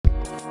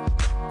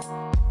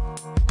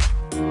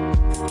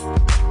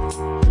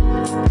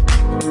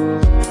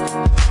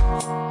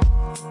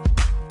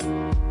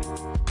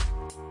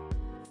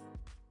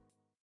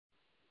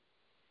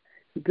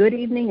Good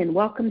evening and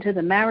welcome to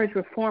the Marriage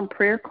Reform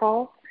Prayer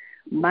Call.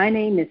 My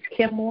name is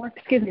Kim Moore.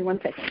 Excuse me one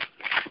second.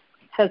 I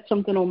had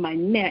something on my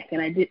neck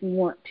and I didn't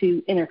want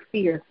to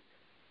interfere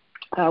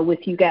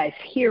with you guys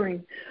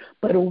hearing.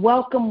 But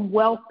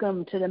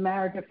welcome to the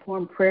Marriage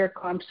Reform Prayer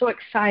Call. I'm so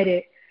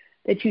excited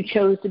that you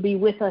chose to be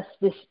with us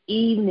this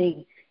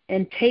evening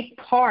and take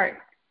part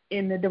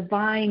in the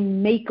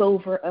divine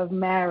makeover of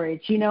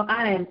marriage. You know,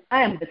 I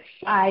am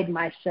beside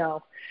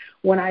myself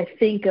when I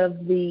think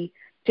of the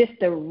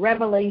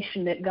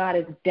revelation that God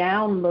is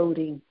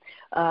downloading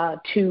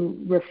to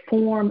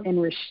reform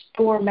and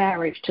restore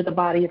marriage to the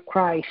body of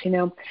Christ. You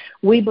know,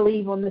 we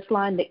believe on this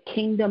line that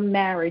kingdom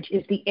marriage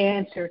is the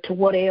answer to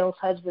what ails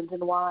husbands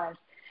and wives.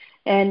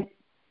 And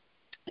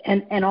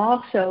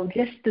also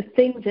just the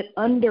things that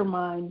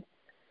undermine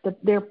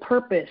their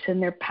purpose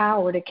and their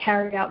power to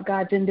carry out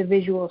God's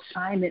individual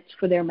assignments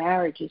for their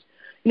marriages.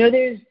 You know,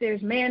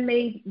 there's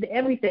man-made,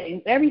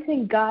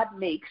 everything God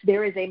makes,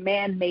 there is a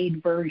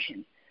man-made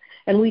version.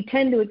 And we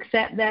tend to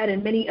accept that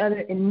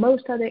in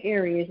most other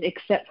areas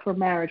except for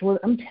marriage. Well,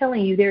 I'm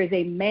telling you, there is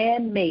a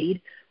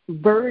man-made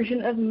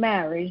version of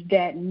marriage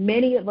that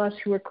many of us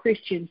who are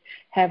Christians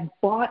have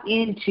bought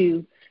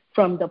into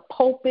from the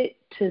pulpit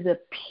to the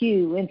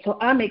pew. And so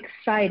I'm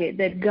excited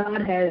that God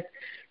has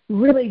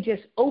really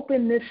just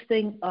opened this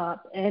thing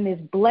up and is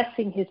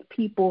blessing his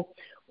people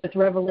with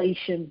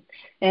revelation.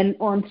 And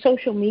on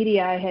social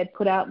media, I had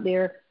put out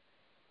there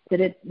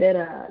that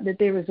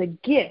there was a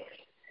gift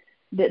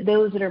that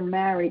those that are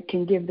married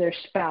can give their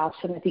spouse.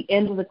 And at the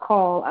end of the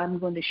call, I'm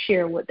going to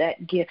share what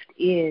that gift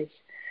is.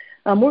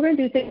 We're going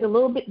to do things a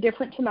little bit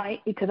different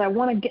tonight because I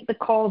want to get the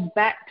calls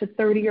back to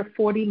 30 or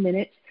 40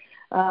 minutes.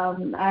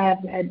 I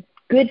have had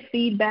good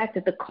feedback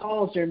that the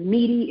calls are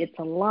meaty. It's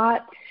a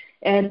lot.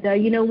 And,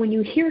 you know, when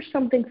you hear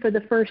something for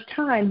the first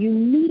time, you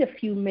need a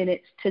few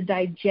minutes to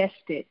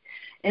digest it.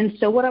 And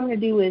so what I'm going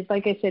to do is,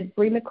 like I said,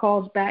 bring the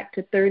calls back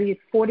to 30 or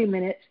 40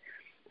 minutes,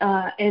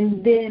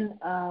 and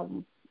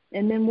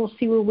then we'll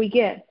see where we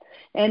get.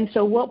 And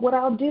so what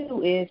I'll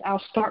do is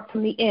I'll start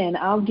from the end.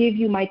 I'll give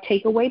you my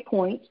takeaway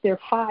points. There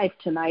are 5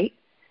 tonight.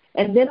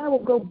 And then I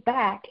will go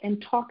back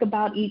and talk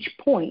about each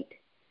point.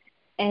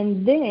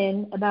 And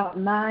then about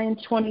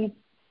 9:20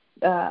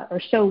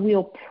 or so,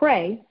 we'll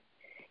pray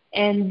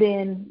and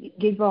then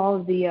give all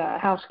of the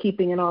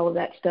housekeeping and all of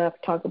that stuff,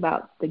 talk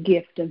about the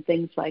gift and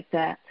things like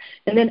that.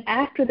 And then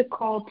after the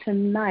call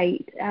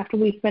tonight, after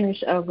we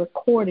finish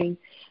recording,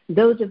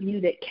 those of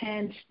you that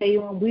can stay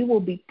on, we will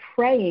be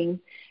praying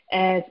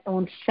as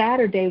on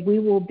Saturday we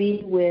will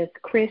be with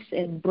Chris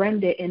and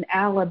Brenda in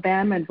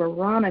Alabama and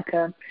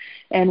Veronica,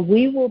 and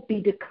we will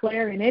be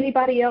declaring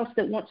anybody else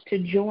that wants to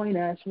join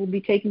us. We'll be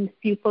taking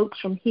a few folks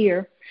from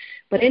here,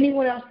 but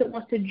anyone else that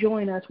wants to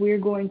join us, we're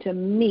going to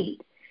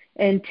meet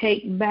and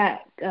take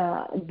back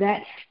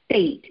that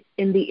state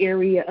in the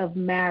area of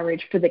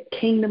marriage for the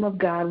kingdom of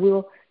God.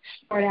 We'll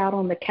start out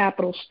on the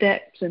Capitol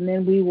steps, and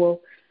then we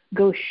will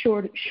go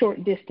short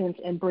distance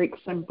and break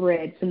some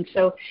breads. And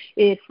so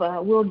if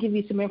we'll give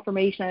you some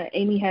information.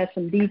 Amy has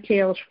some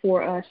details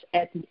for us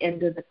at the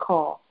end of the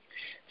call.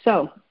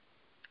 So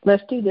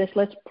let's do this.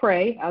 Let's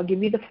pray. I'll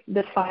give you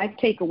the 5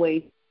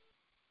 takeaways.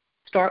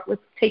 Start with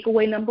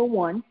takeaway number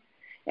 1.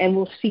 And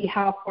we'll see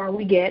how far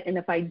we get. And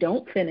if I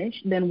don't finish,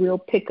 then we'll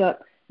pick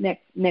up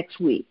next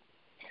week.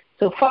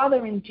 So,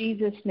 Father, in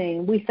Jesus'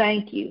 name, we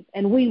thank you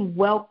and we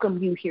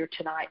welcome you here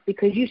tonight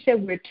because you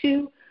said where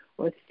 2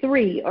 or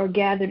 3 are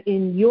gathered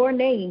in your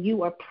name,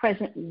 you are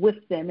present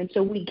with them. And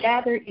so we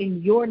gather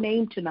in your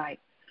name tonight.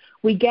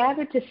 We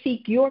gather to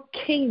seek your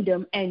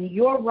kingdom and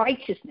your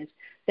righteousness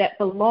that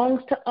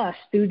belongs to us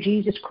through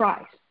Jesus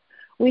Christ.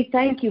 We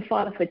thank you,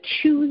 Father, for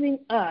choosing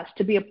us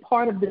to be a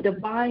part of the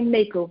divine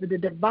makeover, the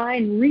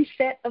divine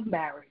reset of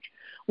marriage.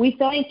 We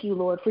thank you,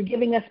 Lord, for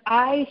giving us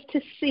eyes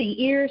to see,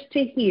 ears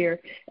to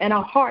hear, and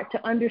a heart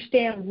to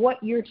understand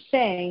what you're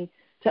saying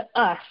to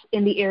us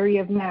in the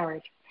area of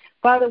marriage.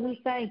 Father,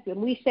 we thank you,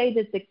 and we say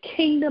that the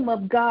kingdom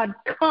of God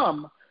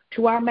come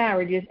to our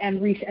marriages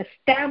and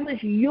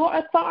establish your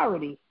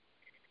authority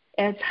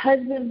as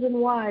husbands and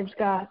wives,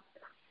 God,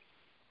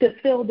 to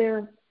fill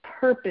their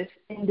purpose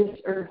in this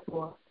earth,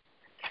 Lord.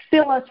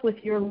 Fill us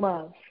with your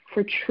love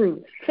for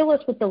truth. Fill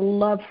us with the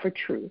love for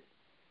truth.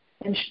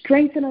 And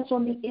strengthen us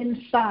on the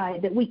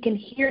inside that we can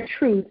hear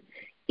truth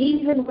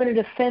even when it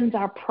offends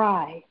our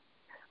pride.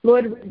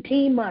 Lord,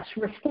 redeem us,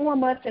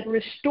 reform us, and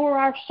restore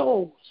our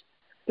souls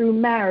through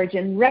marriage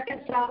and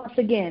reconcile us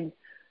again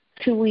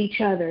to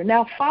each other.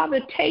 Now, Father,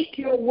 take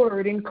your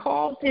word and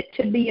cause it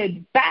to be a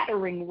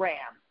battering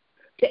ram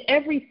to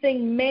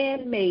everything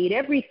man-made,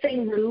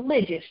 everything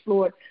religious,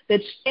 Lord,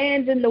 that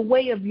stands in the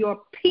way of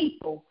your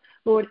people,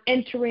 Lord,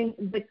 entering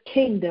the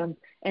kingdom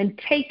and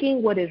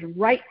taking what is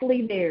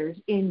rightfully theirs.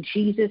 In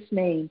Jesus'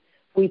 name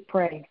we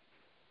pray.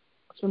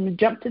 So I'm going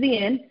to jump to the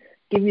end,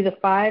 give you the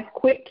 5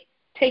 quick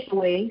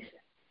takeaways,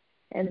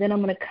 and then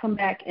I'm going to come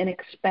back and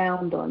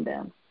expound on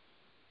them.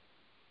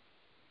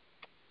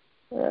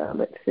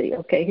 Let's see.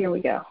 Okay, here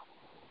we go.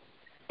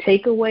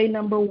 Takeaway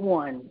number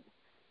 1.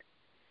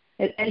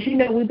 As you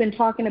know, we've been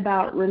talking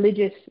about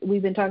religious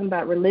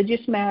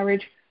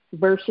marriage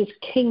versus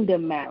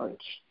kingdom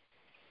marriage.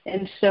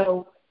 And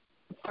so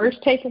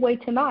first takeaway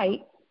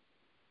tonight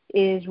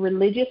is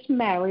religious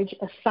marriage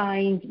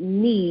assigns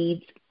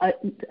needs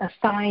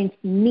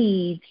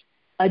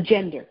a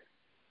gender.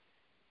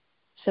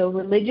 So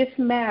religious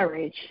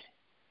marriage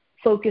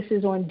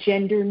focuses on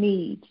gender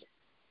needs.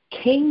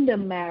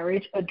 Kingdom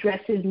marriage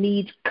addresses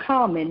needs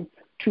common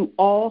to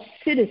all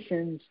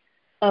citizens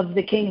of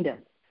the kingdom.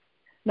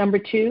 Number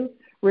 2,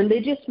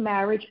 religious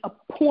marriage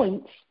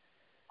appoints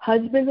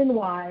husbands and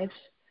wives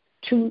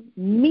to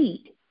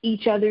meet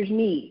each other's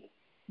needs.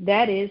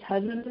 That is,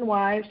 husbands and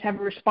wives have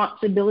a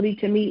responsibility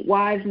to meet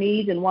wives'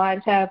 needs, and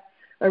wives have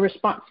a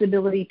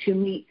responsibility to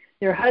meet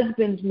their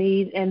husband's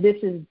needs, and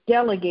this is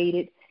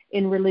delegated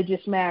in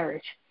religious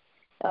marriage.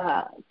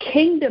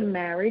 Kingdom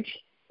marriage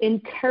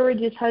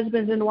encourages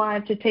husbands and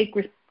wives to take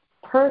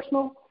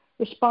personal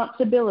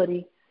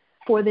responsibility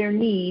for their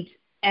needs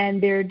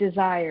and their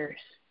desires.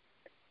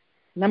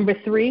 Number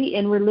 3,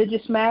 in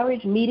religious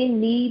marriage,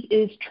 meeting need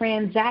is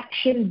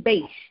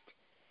transaction-based.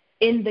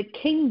 In the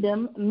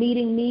kingdom,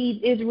 meeting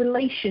need is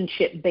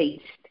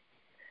relationship-based.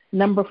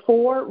 Number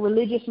 4,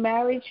 religious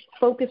marriage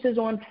focuses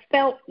on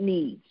felt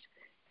needs.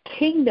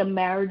 Kingdom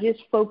marriages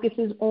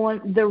focuses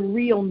on the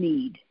real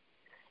need.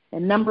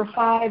 And number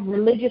 5,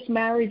 religious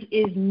marriage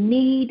is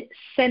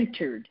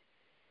need-centered.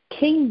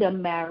 Kingdom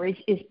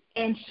marriage is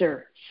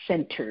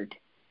answer-centered.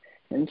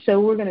 And so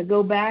we're going to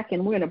go back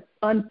and we're going to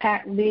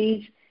unpack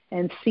these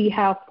and see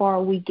how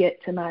far we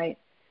get tonight.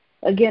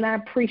 Again, I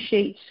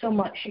appreciate so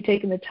much you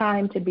taking the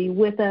time to be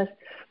with us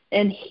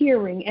and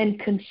hearing and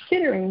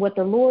considering what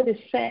the Lord is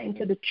saying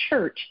to the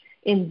church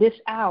in this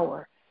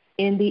hour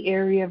in the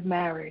area of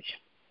marriage.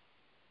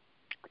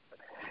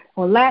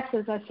 Well, last,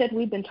 as I said,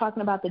 we've been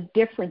talking about the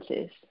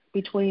differences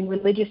between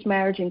religious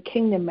marriage and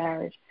kingdom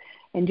marriage.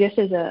 And just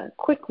as a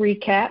quick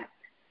recap,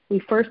 we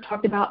first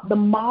talked about the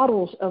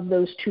models of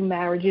those two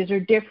marriages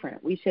are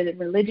different. We said in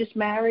religious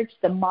marriage,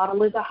 the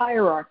model is a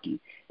hierarchy.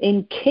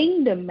 In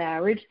kingdom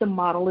marriage, the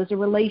model is a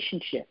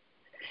relationship.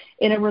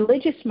 In a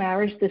religious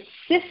marriage, the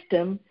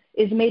system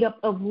is made up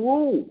of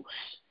rules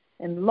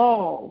and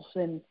laws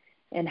and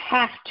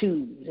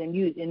have-tos and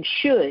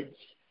shoulds.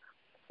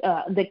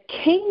 The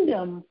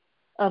kingdom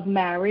of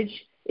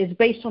marriage is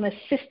based on a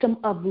system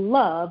of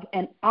love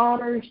and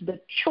honors the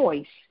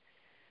choice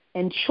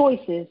and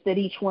choices that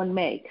each one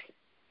makes.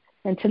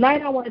 And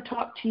tonight I want to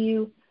talk to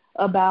you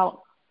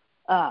about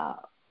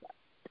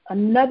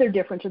another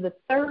difference, or the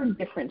third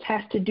difference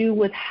has to do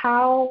with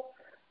how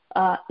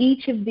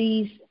each of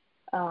these,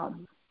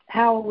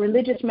 how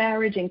religious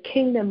marriage and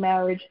kingdom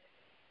marriage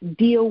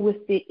deal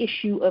with the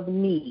issue of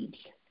needs.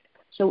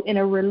 So in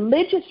a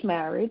religious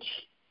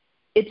marriage,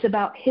 it's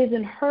about his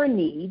and her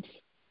needs,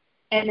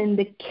 and in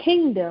the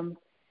kingdom,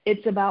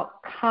 it's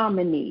about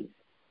common needs.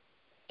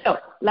 So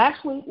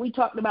last week we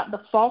talked about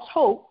the false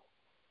hope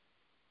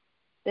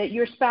that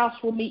your spouse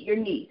will meet your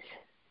needs.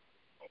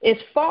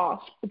 It's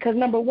false because,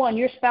 number one,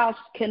 your spouse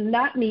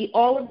cannot meet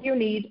all of your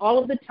needs all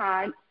of the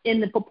time in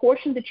the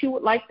proportion that you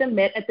would like them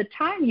met, at the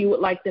time you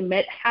would like them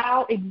met,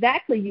 how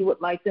exactly you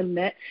would like them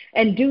met,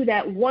 and do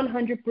that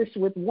 100%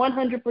 with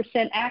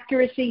 100%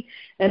 accuracy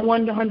and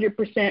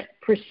 100%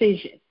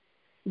 precision.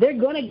 They're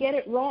going to get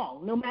it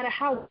wrong. No matter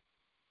how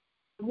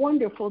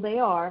wonderful they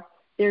are,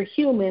 they're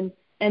human,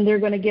 and they're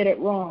going to get it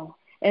wrong.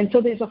 And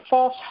so there's a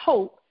false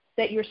hope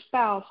that your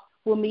spouse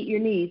will meet your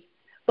needs.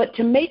 But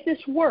to make this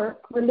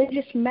work,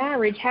 religious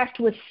marriage has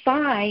to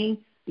assign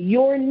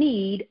your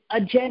need a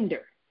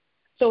gender.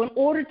 So in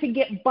order to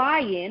get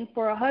buy-in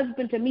for a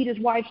husband to meet his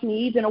wife's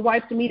needs and a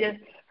wife to meet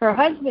her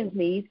husband's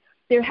needs,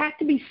 there has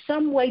to be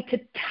some way to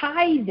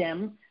tie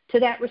them to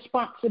that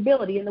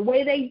responsibility. And the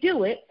way they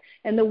do it,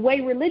 and the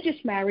way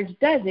religious marriage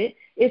does it,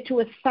 is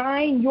to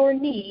assign your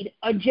need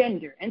a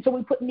gender. And so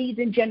we put needs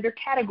in gender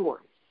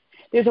categories.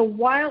 There's a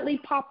wildly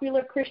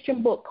popular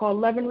Christian book called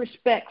Love and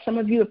Respect. Some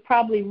of you have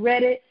probably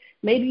read it.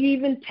 Maybe you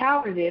even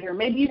touted it, or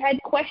maybe you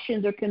had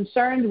questions or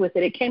concerns with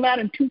it. It came out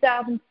in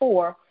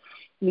 2004,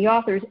 and the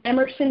author is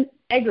Emerson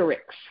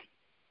Eggerichs.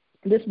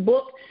 This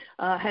book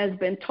has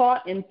been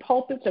taught in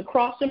pulpits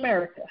across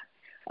America.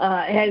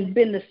 It has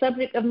been the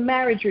subject of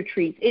marriage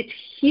retreats. It's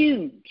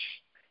huge.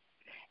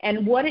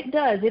 And what it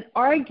does, it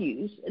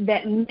argues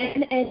that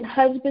men and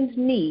husbands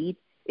need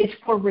is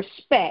for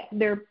respect,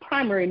 their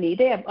primary need.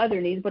 They have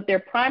other needs, but their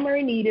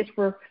primary need is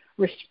for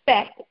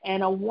respect,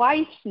 and a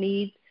wife's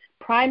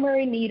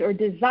primary need or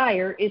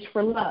desire is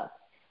for love.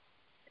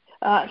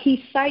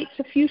 He cites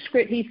a few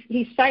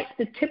he cites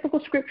the typical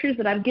scriptures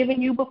that I've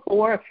given you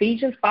before: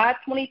 Ephesians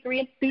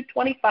 5:23 through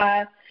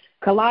 25,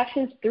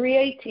 Colossians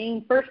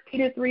 3:18, 1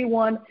 Peter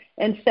 3:1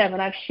 and 7.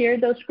 I've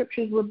shared those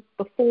scriptures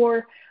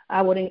before.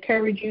 I would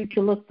encourage you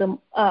to look them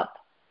up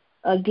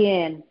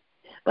again.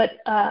 But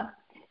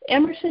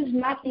Emerson's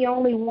not the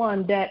only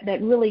one that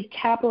really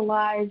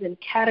capitalizes and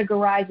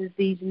categorizes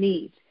these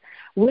needs.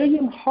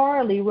 William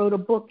Harley wrote a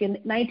book in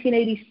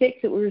 1986.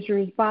 It was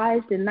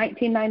revised in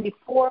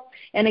 1994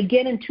 and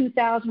again in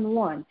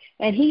 2001.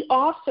 And he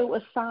also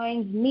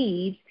assigns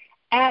needs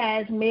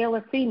as male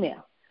or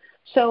female.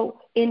 So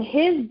in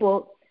his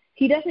book,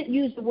 he doesn't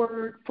use the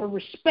word for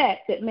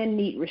respect, that men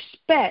need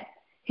respect.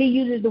 He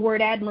uses the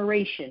word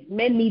admiration.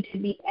 Men need to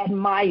be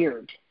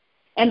admired.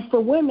 And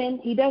for women,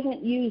 he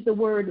doesn't use the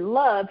word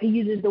love. He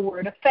uses the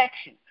word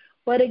affection.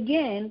 But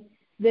again,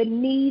 the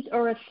needs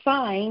are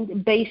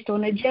assigned based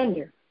on a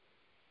gender.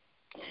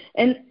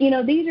 And,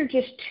 these are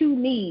just two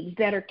needs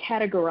that are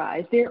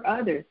categorized. There are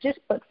others.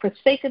 But for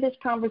sake of this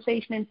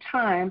conversation and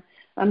time,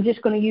 I'm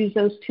just going to use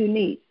those two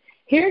needs.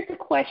 Here's the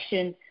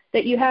question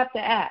that you have to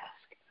ask.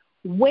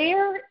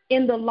 Where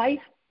in the life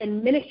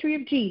and ministry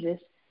of Jesus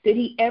did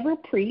he ever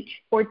preach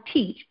or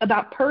teach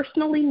about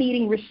personally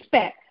needing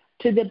respect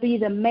to be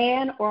the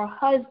man or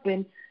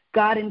husband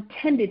God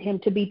intended him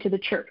to be to the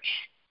church?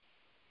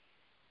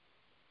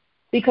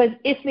 Because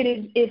if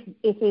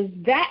it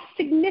is that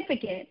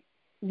significant,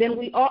 then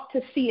we ought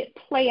to see it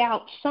play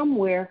out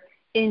somewhere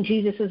in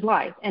Jesus'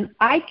 life. And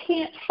I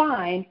can't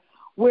find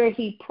where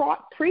he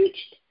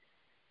preached,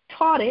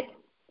 taught it,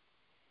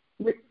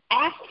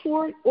 asked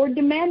for it, or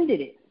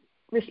demanded it,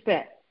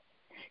 respect.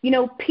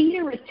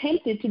 Peter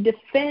attempted to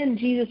defend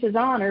Jesus'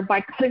 honor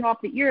by cutting off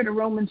the ear of a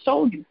Roman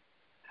soldier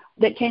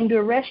that came to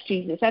arrest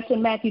Jesus. That's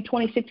in Matthew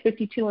 26,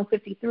 52 and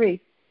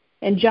 53,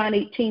 and John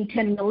 18,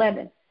 10 and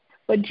 11.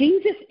 But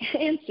Jesus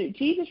answered.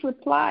 Jesus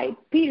replied,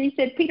 Peter, he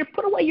said, Peter,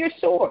 put away your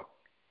sword.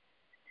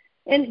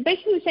 And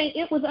basically was saying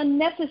it was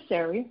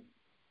unnecessary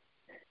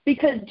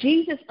because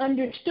Jesus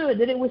understood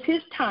that it was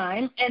his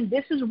time and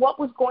this is what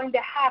was going to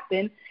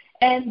happen,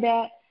 and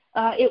that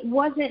it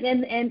wasn't,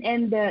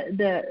 and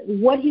the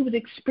what he was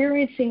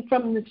experiencing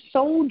from the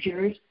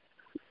soldiers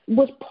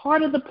was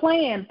part of the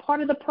plan,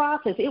 part of the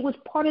process. It was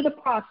part of the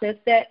process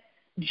that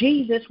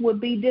Jesus would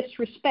be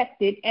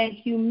disrespected and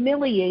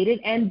humiliated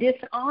and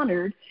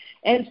dishonored.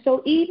 And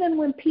so even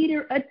when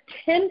Peter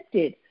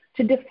attempted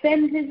to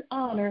defend his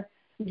honor,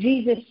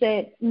 Jesus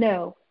said,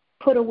 no,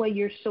 put away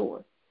your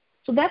sword.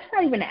 So that's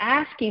not even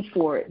asking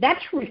for it.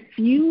 That's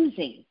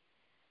refusing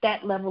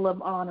that level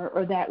of honor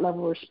or that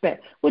level of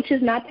respect, which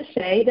is not to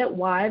say that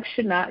wives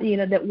should not,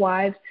 that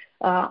wives,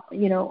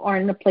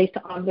 aren't in a place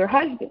to honor their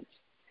husbands.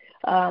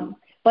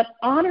 But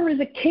honor is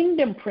a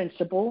kingdom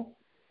principle,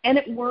 and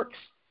it works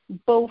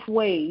both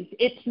ways.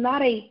 It's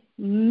not a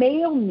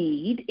male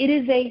need. It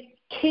is a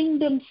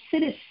kingdom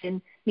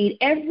citizen need.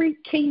 Every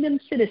kingdom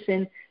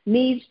citizen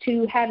needs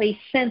to have a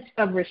sense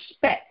of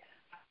respect,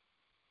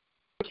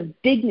 of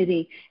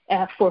dignity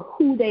for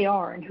who they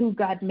are and who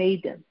God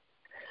made them.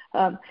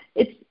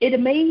 It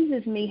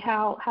amazes me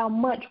how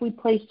much we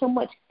place so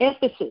much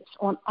emphasis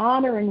on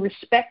honor and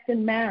respect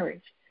in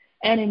marriage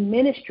and in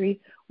ministry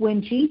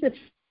when Jesus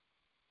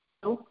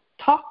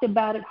talked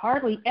about it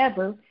hardly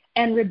ever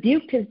and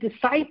rebuked his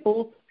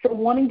disciples for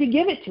wanting to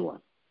give it to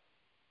him.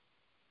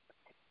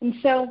 And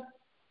so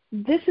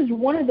this is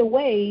one of the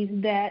ways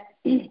that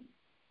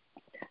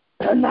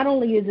not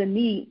only is a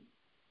need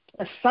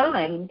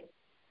assigned,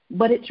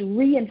 but it's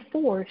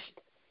reinforced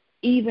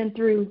even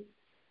through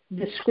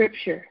the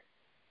scripture.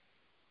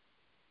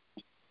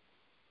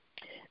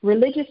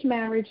 Religious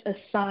marriage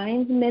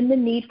assigns men the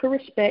need for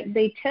respect.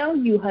 They tell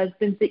you,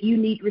 husbands, that you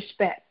need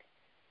respect.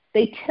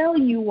 They tell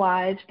you,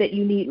 wives, that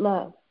you need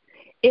love.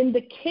 In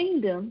the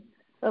kingdom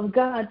of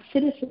God,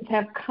 citizens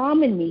have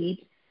common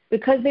needs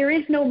because there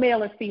is no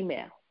male or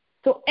female.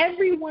 So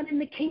everyone in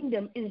the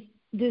kingdom is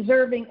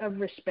deserving of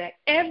respect.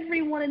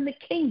 Everyone in the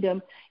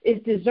kingdom is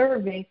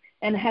deserving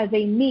and has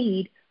a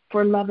need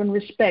for love and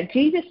respect.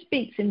 Jesus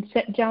speaks in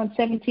John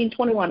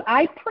 17:21.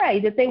 I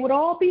pray that they would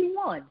all be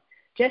one,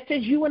 just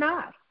as you and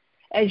I.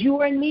 As you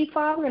are in me,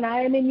 Father, and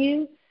I am in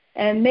you,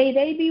 and may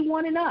they be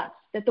one in us,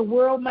 that the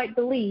world might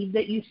believe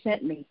that you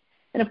sent me.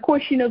 And, of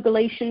course,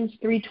 Galatians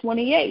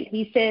 3:28.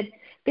 He said,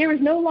 there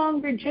is no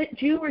longer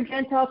Jew or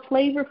Gentile,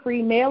 slave or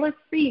free, male or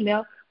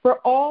female, for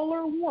all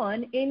are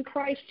one in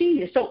Christ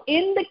Jesus. So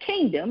in the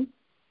kingdom,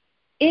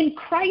 in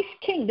Christ's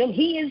kingdom,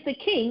 he is the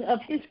king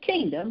of his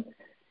kingdom.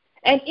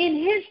 And in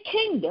his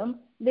kingdom,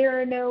 there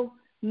are no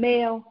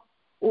male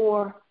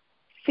or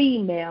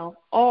female.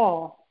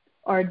 All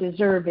are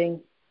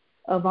deserving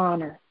of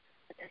honor.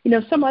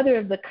 Some other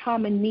of the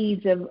common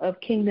needs of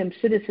kingdom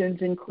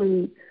citizens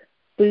include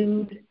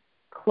food,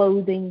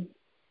 clothing,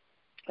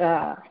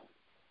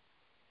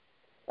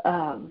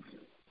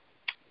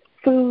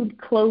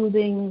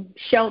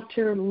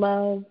 shelter,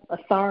 love,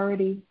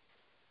 authority,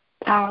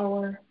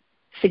 power,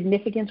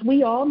 significance.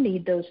 We all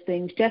need those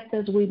things, just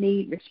as we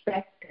need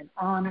respect and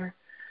honor.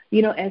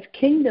 As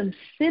kingdom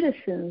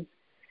citizens,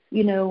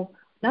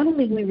 not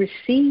only we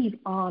receive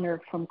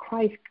honor from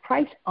Christ,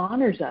 Christ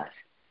honors us,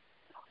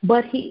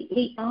 but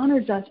he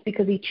honors us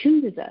because he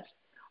chooses us.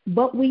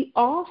 But we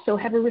also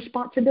have a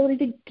responsibility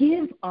to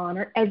give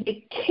honor as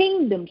a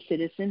kingdom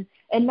citizen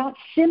and not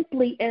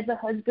simply as a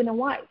husband and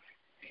wife.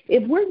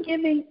 If we're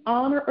giving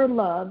honor or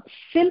love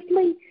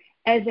simply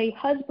as a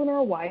husband or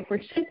a wife or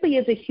simply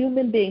as a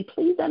human being,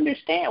 please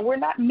understand we're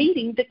not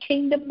meeting the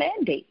kingdom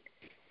mandate.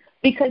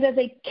 Because as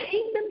a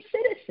kingdom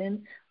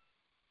citizen,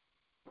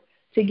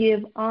 to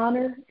give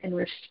honor and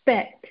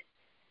respect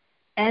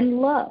and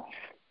love,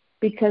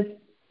 because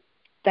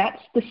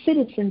That's the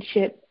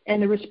citizenship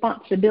and the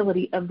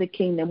responsibility of the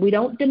kingdom. We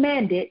don't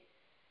demand it,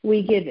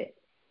 we give it.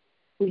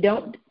 We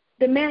don't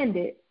demand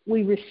it,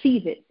 we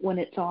receive it when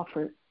it's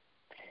offered.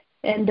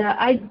 And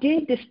I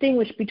did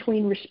distinguish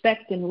between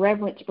respect and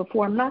reverence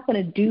before. I'm not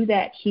going to do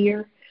that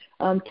here.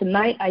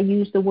 Tonight I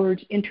use the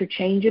words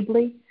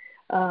interchangeably,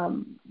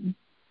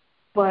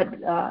 but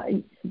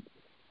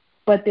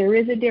there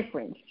is a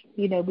difference,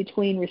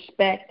 between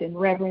respect and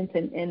reverence,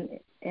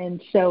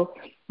 and so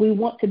we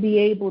want to be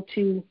able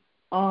to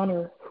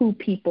honor who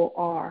people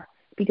are,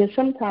 because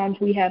sometimes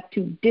we have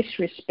to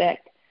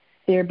disrespect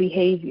their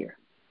behavior.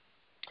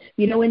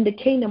 In the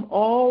kingdom,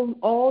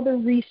 all the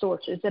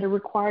resources that are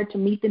required to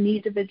meet the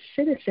needs of its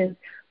citizens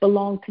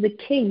belong to the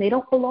king. They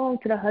don't belong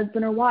to the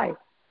husband or wife.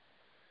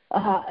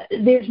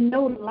 There's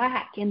no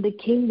lack in the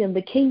kingdom.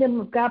 The kingdom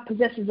of God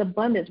possesses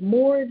abundance,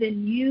 more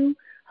than you,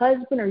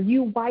 husband, or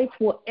you, wife,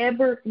 will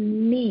ever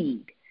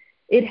need.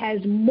 It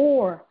has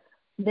more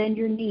than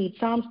your need.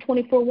 Psalms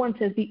 24:1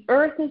 says, the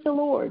earth is the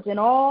Lord's and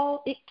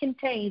all it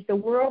contains, the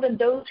world and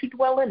those who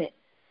dwell in it.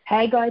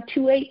 Haggai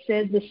 2:8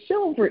 says, the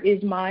silver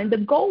is mine, the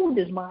gold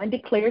is mine,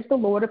 declares the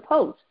Lord of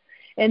hosts.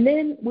 And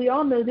then we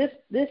all know this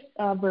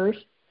verse,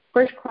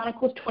 1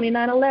 Chronicles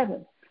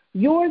 29:11.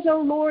 Yours, O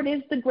Lord,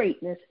 is the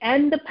greatness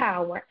and the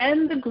power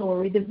and the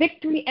glory, the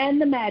victory and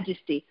the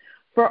majesty.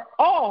 For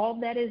all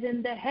that is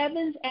in the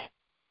heavens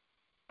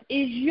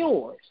is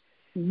yours.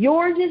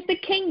 Yours is the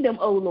kingdom,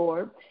 O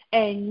Lord,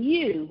 and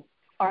you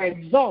are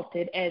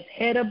exalted as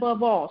head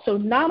above all. So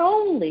not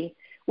only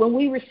when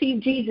we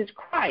receive Jesus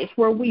Christ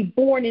were we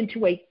born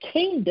into a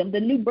kingdom, the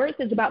new birth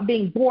is about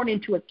being born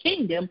into a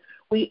kingdom,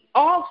 we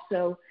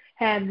also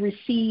have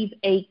received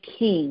a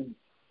king.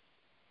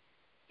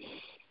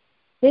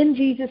 Then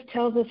Jesus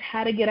tells us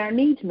how to get our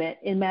needs met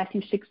in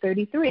Matthew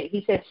 6:33.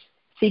 He says,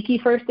 seek ye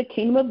first the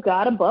kingdom of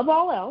God above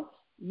all else.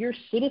 You're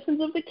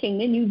citizens of the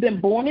kingdom. You've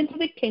been born into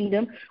the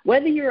kingdom.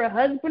 Whether you're a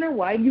husband or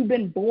wife, you've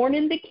been born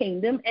in the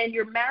kingdom, and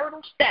your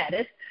marital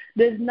status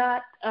does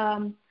not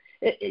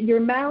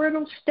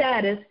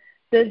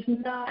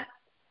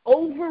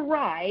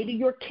override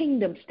your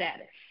kingdom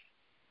status.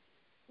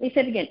 He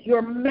said again,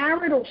 your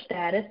marital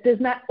status does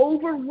not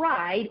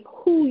override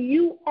who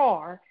you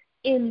are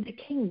in the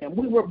kingdom.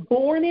 We were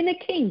born in a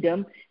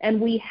kingdom,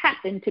 and we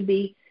happen to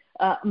be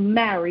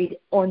married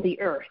on the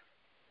earth.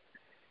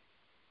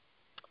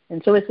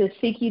 And so it says,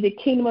 seek ye the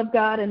kingdom of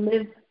God and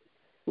live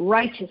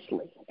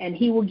righteously, and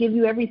he will give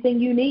you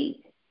everything you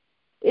need.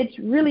 It's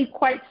really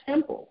quite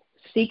simple.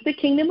 Seek the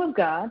kingdom of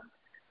God,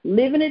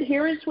 live in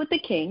adherence with the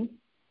king,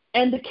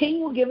 and the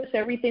king will give us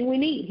everything we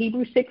need.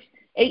 Hebrews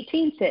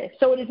 6:18 says,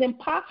 so it is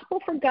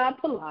impossible for God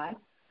to lie,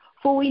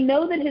 for we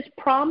know that his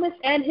promise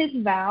and his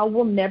vow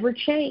will never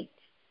change.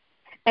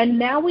 And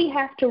now we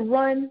have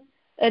run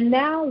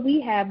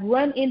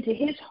into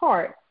his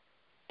heart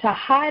to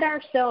hide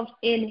ourselves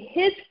in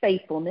his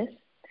faithfulness.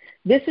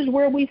 This is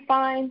where we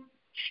find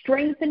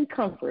strength and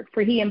comfort,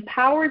 for he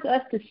empowers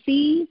us to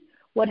seize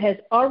what has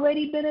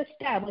already been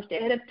established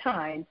ahead of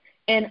time,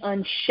 and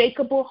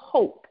unshakable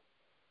hope.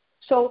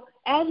 So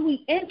as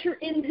we enter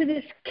into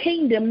this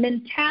kingdom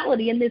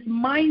mentality and this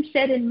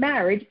mindset in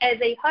marriage, as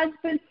a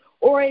husband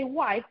or a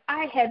wife,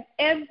 I have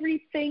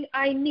everything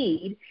I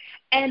need,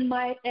 and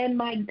my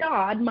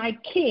God, my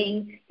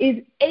King, is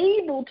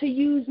able to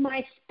use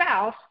my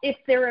spouse if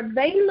they're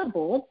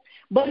available,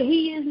 but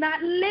he is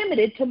not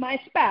limited to my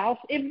spouse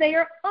if they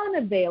are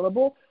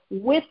unavailable,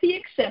 with the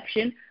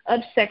exception of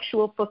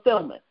sexual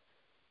fulfillment.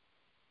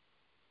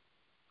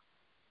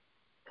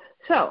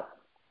 So,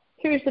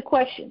 here's the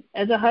question.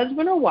 As a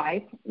husband or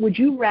wife, would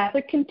you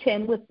rather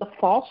contend with the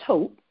false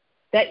hope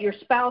that your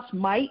spouse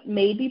might,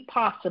 maybe,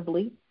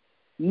 possibly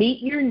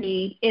meet your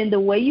need in the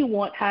way you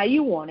want, how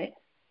you want it?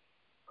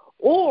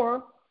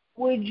 Or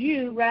would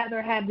you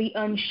rather have the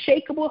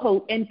unshakable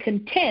hope and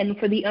contend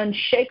for the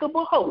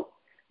unshakable hope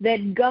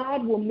that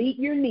God will meet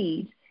your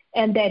needs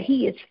and that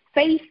he is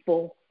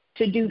faithful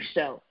to do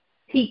so?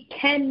 He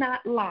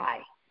cannot lie.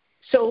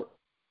 So,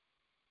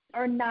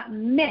 are not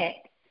met,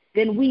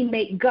 then we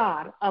make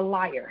God a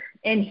liar,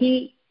 and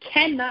he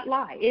cannot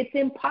lie. It's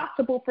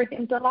impossible for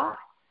him to lie.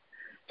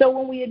 So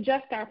when we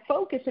adjust our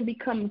focus and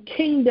become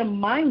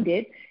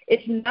kingdom-minded,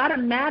 it's not a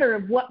matter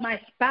of what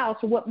my spouse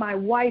or what my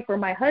wife or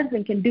my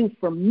husband can do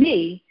for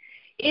me.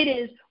 It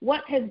is,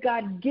 what has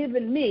God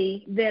given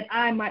me that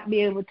I might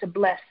be able to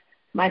bless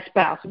my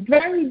spouse?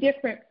 Very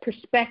different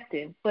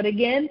perspective. But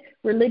again,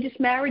 religious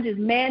marriage is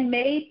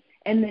man-made,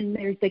 and then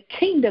there's the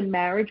kingdom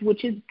marriage,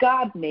 which is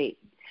God-made.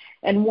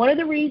 And one of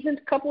the reasons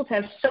couples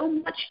have so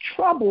much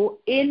trouble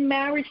in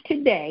marriage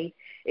today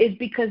is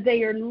because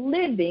they are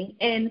living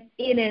in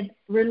a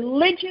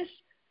religious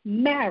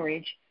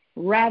marriage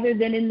rather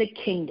than in the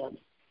kingdom.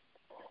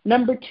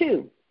 Number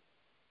 2,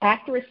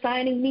 after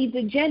assigning needs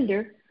a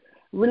gender,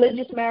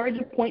 religious marriage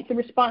appoints the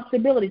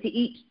responsibility to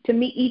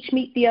each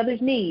meet the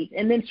other's needs.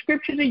 And then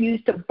scriptures are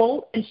used to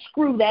bolt and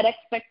screw that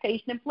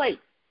expectation in place.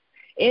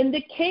 In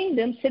the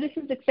kingdom,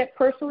 citizens accept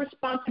personal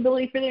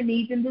responsibility for their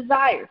needs and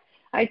desires.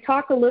 I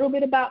talked a little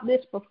bit about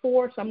this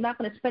before, so I'm not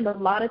going to spend a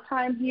lot of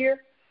time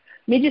here.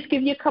 me just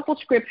give you a couple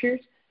scriptures.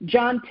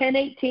 John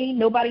 10:18,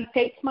 nobody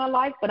takes my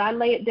life, but I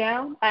lay it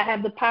down. I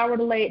have the power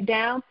to lay it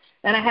down,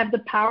 and I have the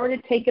power to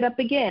take it up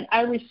again.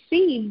 I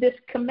received this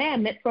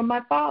commandment from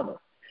my Father.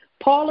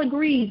 Paul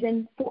agrees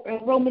in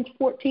Romans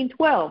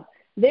 14:12.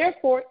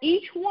 Therefore,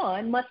 each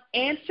one must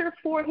answer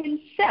for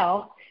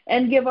himself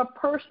and give a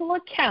personal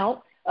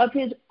account of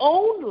his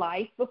own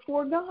life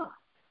before God.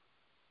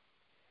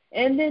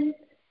 And then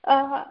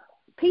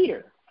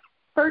Peter,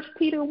 1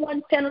 Peter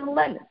 1:10 and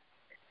 11.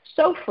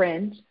 So,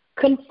 friends,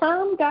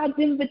 confirm God's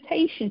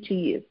invitation to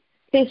you,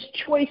 his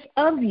choice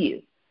of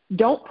you.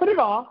 Don't put it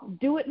off.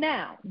 Do it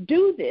now.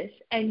 Do this,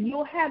 and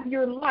you'll have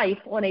your life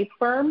on a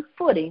firm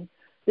footing,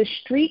 the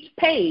streets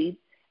paved,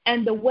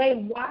 and the way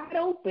wide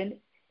open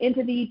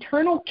into the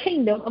eternal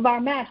kingdom of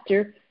our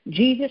Master,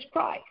 Jesus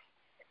Christ.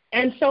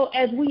 And so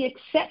as we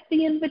accept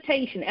the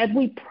invitation, as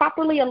we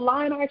properly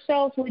align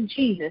ourselves with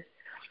Jesus,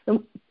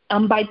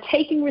 by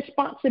taking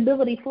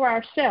responsibility for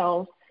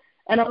ourselves,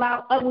 and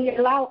we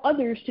allow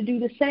others to do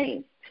the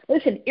same.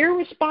 Listen,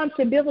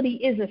 irresponsibility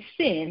is a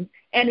sin,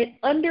 and it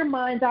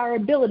undermines our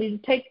ability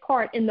to take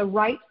part in the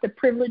rights, the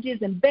privileges,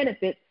 and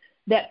benefits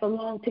that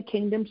belong to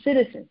kingdom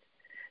citizens.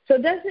 So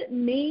does it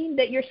mean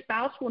that your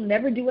spouse will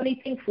never do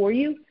anything for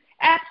you?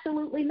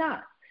 Absolutely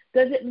not.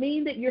 Does it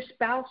mean that your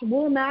spouse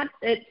will not,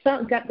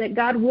 that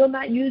God will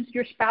not use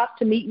your spouse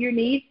to meet your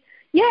needs?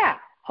 Yeah,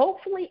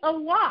 hopefully a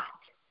lot.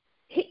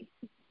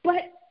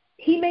 But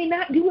he may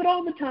not do it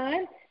all the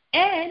time,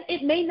 and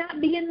it may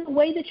not be in the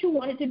way that you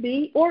want it to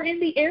be or in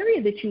the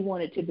area that you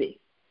want it to be.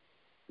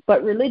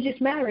 But religious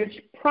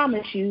marriage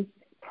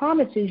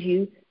promises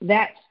you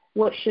that's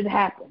what should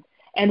happen.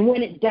 And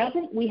when it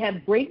doesn't, we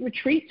have great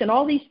retreats and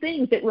all these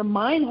things that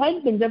remind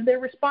husbands of their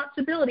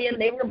responsibility, and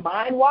they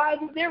remind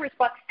wives of their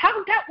responsibility.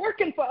 How's that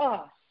working for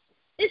us?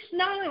 It's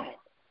not.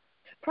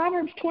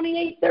 Proverbs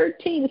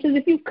 28:13, it says,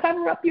 if you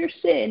cover up your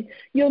sin,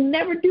 you'll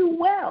never do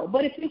well.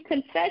 But if you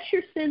confess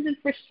your sins and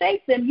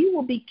forsake them, you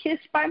will be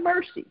kissed by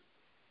mercy.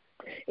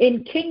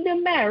 In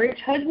kingdom marriage,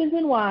 husbands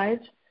and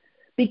wives,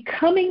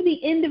 becoming the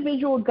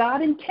individual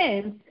God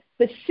intends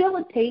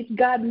facilitates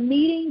God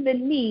meeting the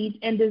needs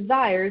and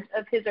desires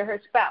of his or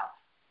her spouse.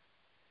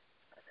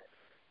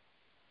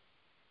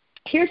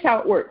 Here's how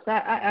it works.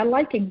 I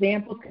like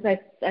examples because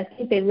I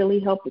think they really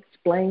help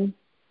explain.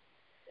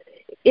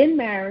 In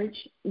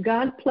marriage,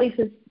 God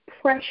places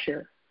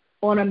pressure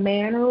on a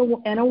man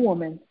and a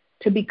woman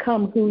to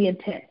become who he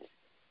intends.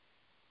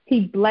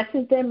 He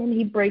blesses them and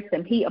he breaks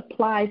them. He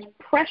applies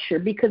pressure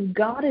because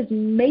God is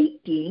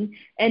making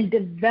and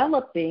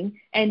developing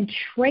and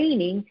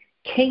training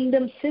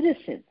kingdom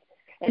citizens.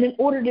 And in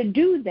order to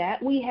do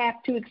that, we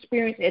have to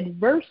experience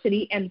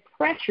adversity and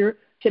pressure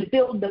to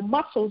build the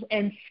muscles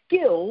and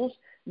skills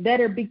that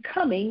are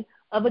becoming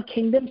of a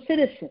kingdom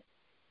citizen.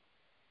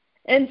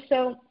 And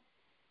so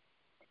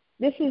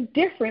this is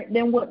different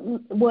than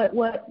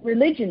what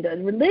religion does.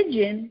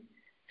 Religion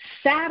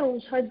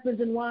saddles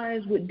husbands and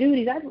wives with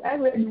duties. I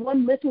read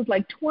one list with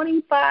like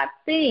 25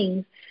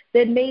 things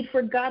that made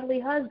for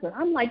godly husbands.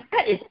 I'm like,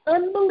 that is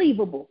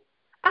unbelievable.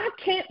 I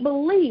can't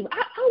believe.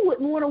 I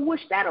wouldn't want to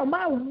wish that on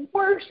my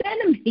worst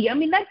enemy. I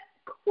mean, that's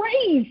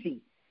crazy.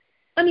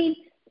 I mean,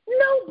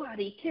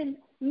 nobody can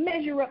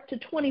measure up to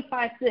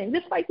 25 things.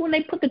 It's like when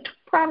they put the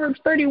Proverbs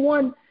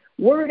 31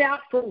 word out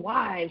for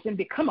wives and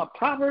become a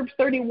Proverbs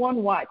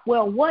 31 wife.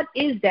 Well, what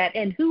is that,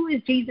 and who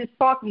is Jesus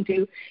talking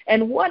to,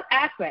 and what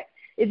aspect?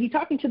 Is he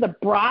talking to the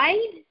bride?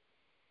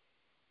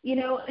 You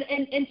know,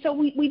 and so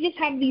we just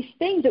have these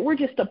things that we're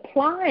just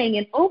applying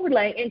and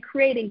overlaying and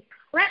creating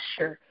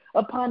pressure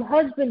upon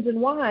husbands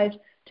and wives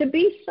to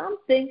be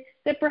something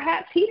that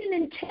perhaps he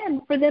didn't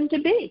intend for them to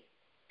be.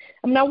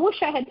 I mean, I wish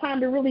I had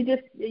time to really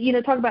just,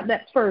 talk about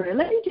that further.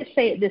 Let me just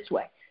say it this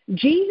way.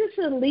 Jesus'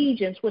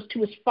 allegiance was to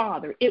his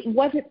Father. It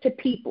wasn't to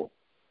people.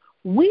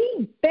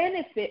 We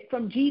benefit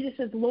from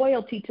Jesus'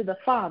 loyalty to the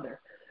Father,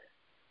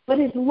 but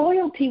his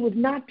loyalty was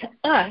not to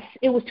us.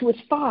 It was to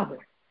his Father.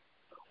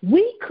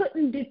 We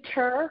couldn't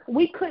deter,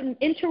 we couldn't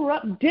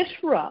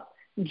disrupt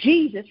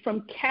Jesus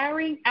from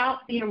carrying out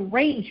the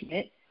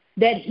arrangement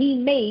that he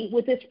made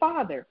with his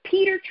Father.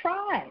 Peter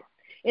tried.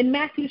 In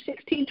Matthew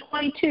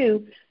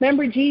 16:22,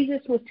 remember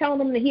Jesus was telling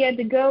them that he had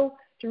to go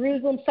to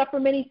Jerusalem, suffer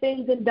many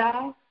things, and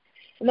die?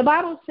 And the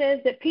Bible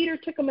says that Peter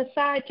took him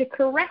aside to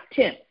correct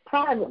him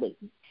privately.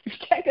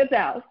 Check us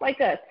out. It's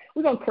like us.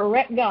 We're going to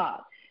correct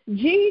God.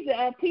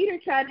 Peter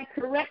tried to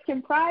correct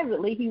him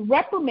privately. He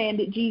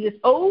reprimanded Jesus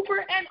over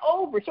and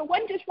over. So it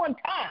wasn't just one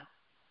time.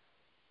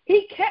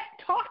 He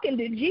kept talking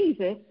to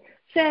Jesus,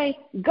 saying,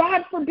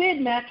 God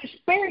forbid, Master,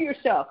 spare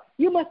yourself.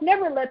 You must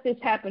never let this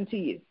happen to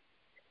you.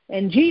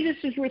 And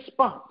Jesus'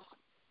 response,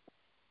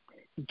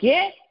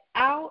 get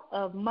out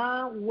of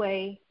my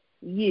way,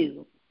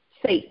 you,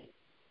 Satan.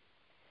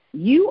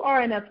 You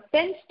are an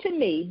offense to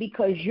me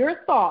because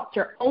your thoughts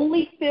are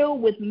only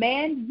filled with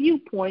man's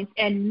viewpoints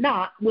and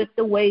not with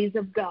the ways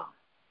of God.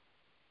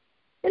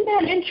 Isn't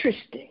that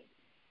interesting?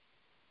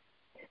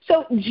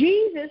 So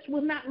Jesus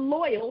was not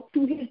loyal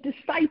to his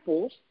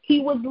disciples.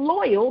 He was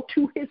loyal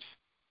to his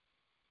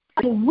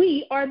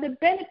We are the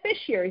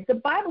beneficiaries. The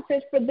Bible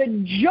says for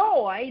the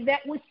joy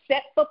that was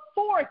set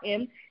before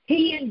him,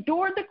 he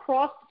endured the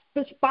cross,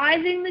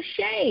 despising the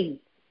shame.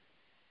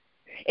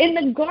 In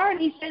the garden,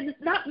 he says,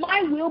 it's not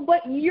my will,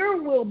 but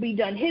your will be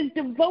done. His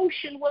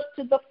devotion was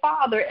to the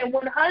Father. And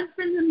when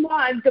husbands and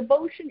wives,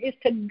 devotion is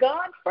to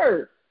God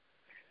first.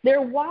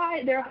 Their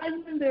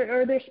husbands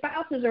or their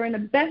spouses are in the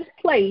best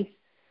place,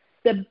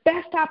 the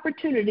best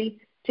opportunity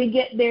to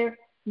get their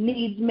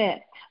needs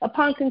met.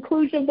 Upon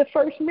conclusion of the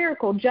first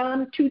miracle,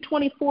 John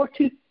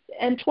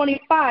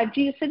 2:24-25,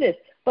 Jesus said this,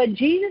 but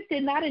Jesus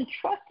did not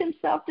entrust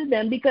himself to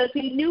them because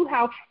he knew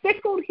how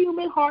fickle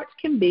human hearts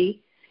can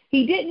be.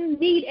 He didn't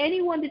need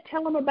anyone to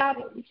tell him about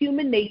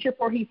human nature,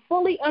 for he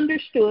fully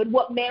understood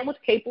what man was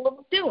capable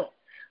of doing.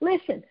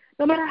 Listen,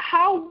 no matter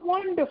how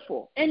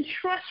wonderful and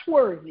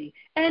trustworthy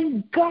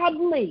and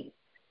godly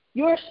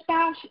your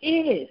spouse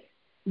is,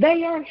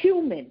 they are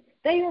human.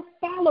 They are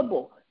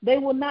fallible. They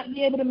will not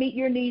be able to meet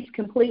your needs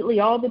completely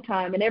all the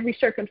time in every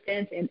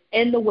circumstance and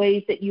in the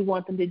ways that you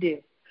want them to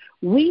do.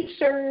 We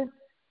serve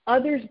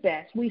others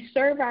best. We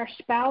serve our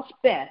spouse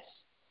best.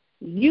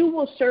 You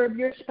will serve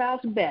your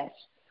spouse best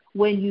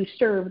when you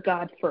serve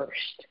God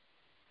first.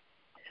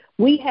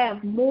 We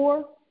have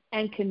more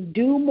and can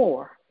do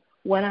more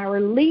when our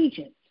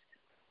allegiance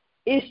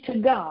is to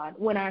God,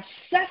 when our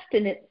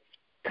sustenance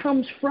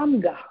comes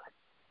from God,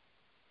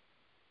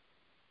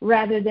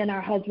 rather than our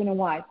husband and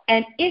wife.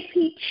 And if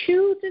he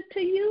chooses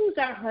to use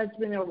our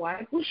husband or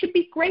wife, we should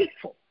be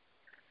grateful.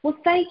 Well,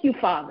 thank you,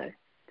 Father.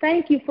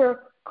 Thank you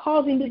for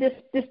causing this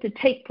to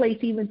take place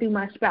even through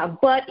my spouse.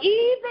 But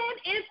even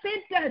if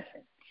it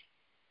doesn't,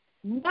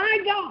 my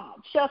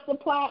God shall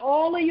supply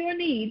all of your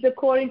needs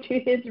according to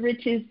his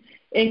riches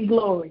in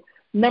glory.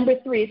 Number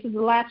 3, this is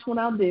the last one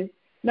I'll do.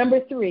 Number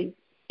 3,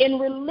 in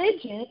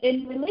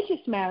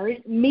religious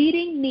marriage,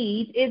 meeting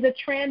needs is a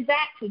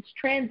transaction. It's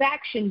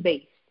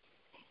transaction-based.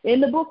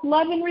 In the book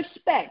Love and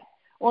Respect,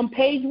 on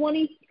page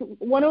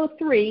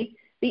 103,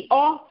 the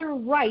author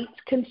writes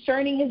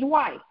concerning his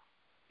wife.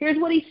 Here's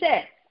what he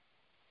says.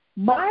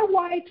 My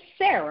wife,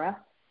 Sarah,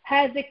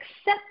 has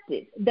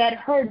accepted that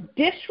her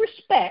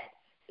disrespect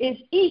is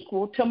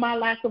equal to my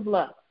lack of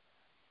love.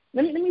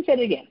 Let me say it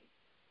again.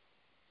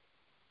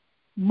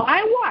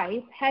 My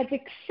wife has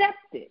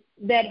accepted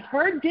that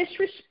her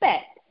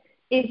disrespect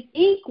is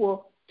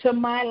equal to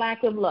my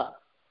lack of love.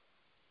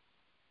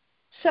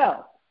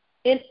 So,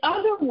 in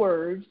other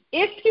words,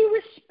 if you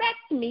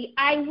respect me,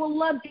 I will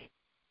love you.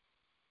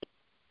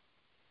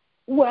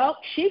 Well,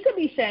 she could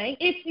be saying,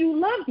 if you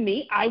love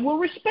me, I will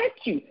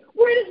respect you.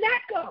 Where does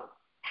that go?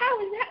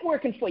 How is that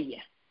working for you?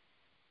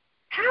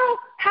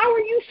 How are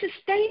you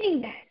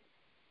sustaining that?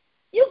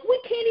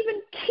 We can't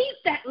even keep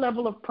that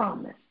level of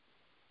promise.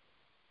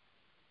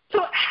 So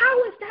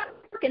how is that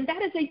working?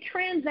 That is a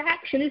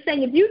transaction. It's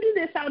saying, if you do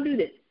this, I'll do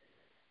this.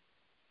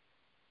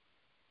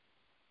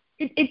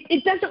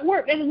 It doesn't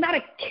work. That is not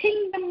a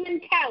kingdom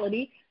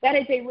mentality. That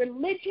is a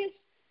religious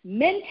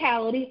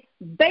mentality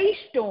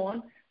based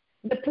on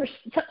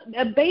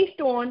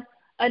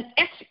an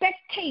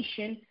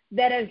expectation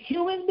that a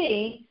human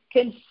being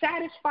can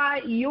satisfy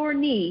your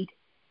need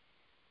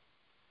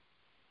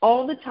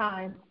all the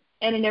time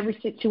and in every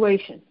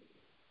situation.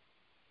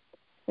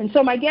 And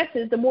so my guess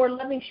is the more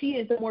loving she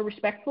is, the more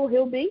respectful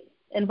he'll be,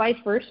 and vice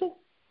versa.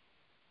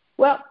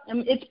 Well,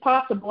 it's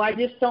possible. I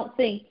just don't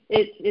think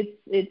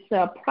it's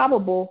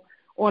probable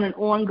on an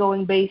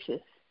ongoing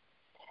basis.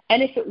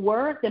 And if it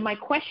were, then my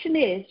question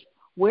is,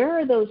 where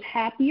are those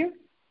happier,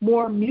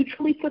 more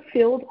mutually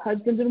fulfilled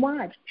husbands and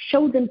wives?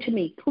 Show them to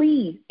me,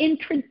 please.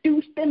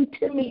 Introduce them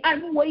to me.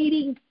 I'm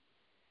waiting.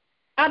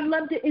 I'd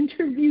love to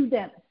interview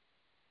them.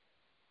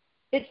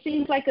 It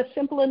seems like a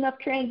simple enough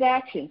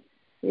transaction.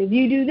 If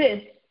you do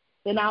this,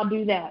 then I'll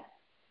do that.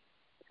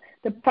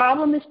 The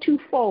problem is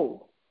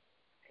twofold.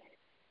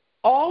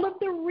 All of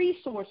the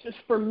resources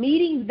for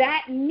meeting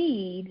that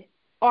need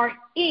are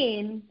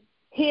in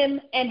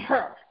him and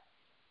her.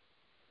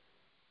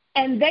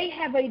 And they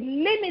have a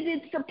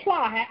limited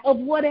supply of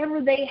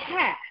whatever they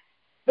have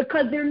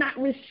because they're not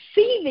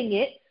receiving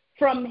it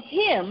from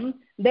him.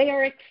 They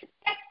are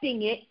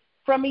expecting it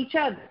from each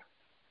other.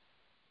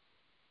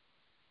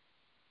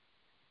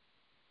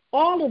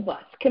 All of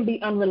us can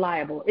be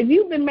unreliable. If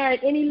you've been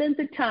married any length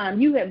of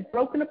time, you have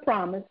broken a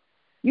promise.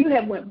 You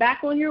have went back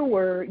on your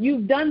word.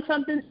 You've done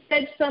something,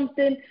 said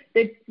something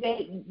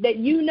that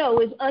you know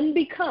is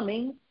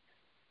unbecoming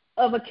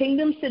of a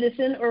kingdom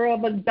citizen or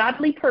of a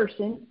godly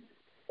person.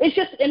 It's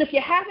just, and if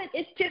you haven't,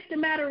 it's just a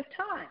matter of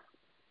time.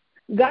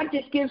 God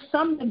just gives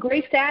some the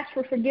grace to ask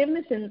for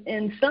forgiveness,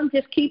 and some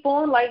just keep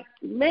on like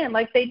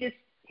they just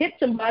hit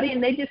somebody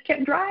and they just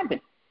kept driving.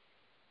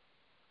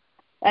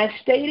 As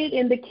stated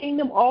in the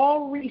kingdom,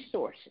 all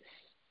resources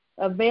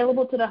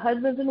available to the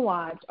husbands and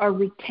wives are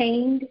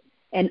retained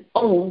and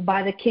owned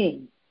by the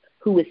king,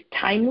 who is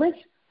timeless,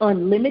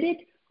 unlimited,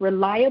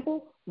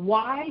 reliable,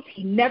 wise.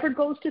 He never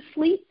goes to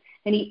sleep,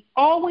 and he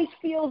always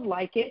feels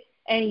like it,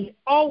 and he's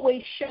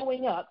always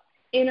showing up,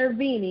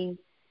 intervening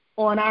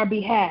on our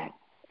behalf.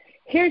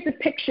 Here's a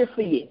picture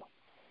for you.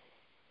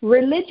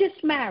 Religious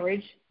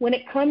marriage, when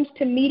it comes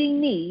to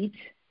meeting needs,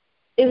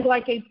 is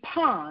like a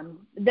pond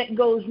that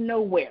goes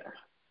nowhere.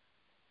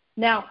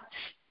 Now,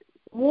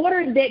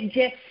 water that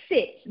just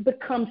sits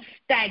becomes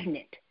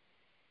stagnant.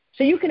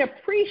 So you can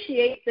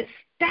appreciate the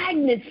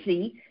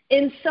stagnancy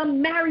in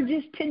some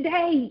marriages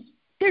today.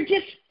 They're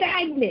just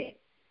stagnant.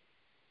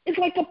 It's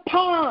like a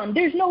pond.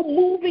 There's no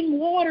moving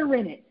water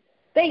in it.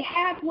 They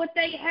have what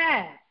they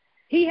have.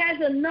 He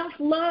has enough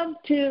love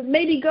to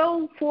maybe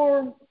go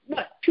for,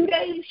 2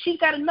 days? She's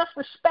got enough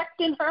respect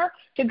in her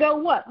to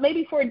go,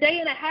 maybe for a day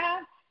and a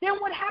half? Then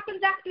what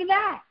happens after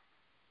that?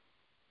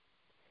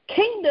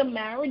 Kingdom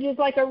marriage is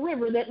like a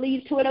river that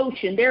leads to an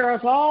ocean. There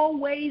is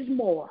always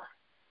more.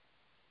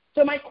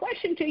 So my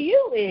question to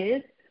you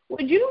is,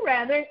 would you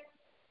rather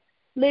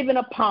live in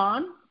a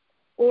pond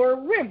or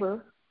a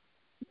river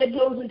that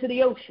goes into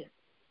the ocean?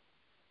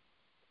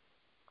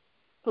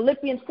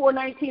 Philippians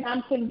 4:19,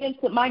 I'm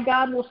convinced that my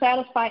God will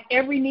satisfy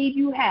every need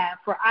you have,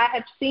 for I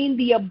have seen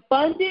the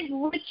abundant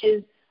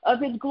riches of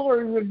his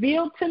glory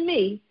revealed to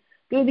me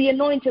through the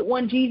anointed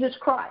one, Jesus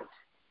Christ.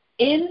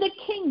 In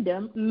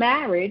kingdom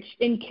marriage,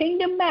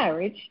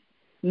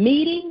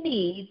 meeting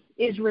needs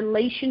is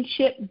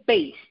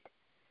relationship-based.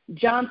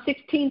 John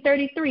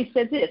 16:33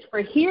 says this, for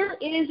here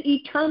is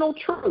eternal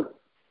truth.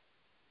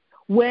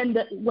 When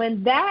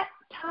that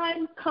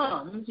time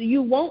comes,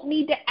 you won't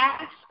need to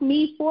ask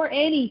me for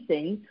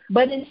anything,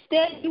 but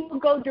instead you will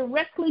go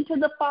directly to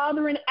the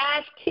Father and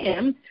ask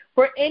him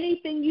for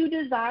anything you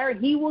desire.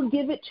 He will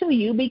give it to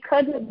you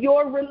because of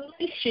your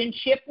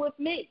relationship with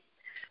me.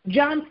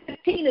 John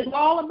 15 is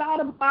all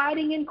about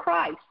abiding in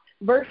Christ.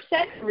 Verse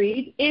 7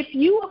 reads, if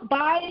you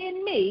abide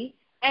in me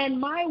and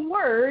my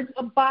words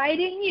abide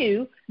in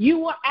you, you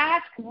will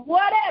ask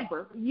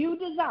whatever you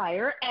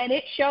desire, and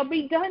it shall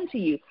be done to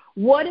you.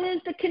 What is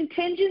the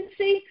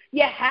contingency?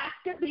 You have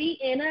to be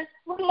in a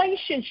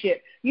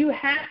relationship. You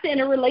have to,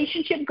 and a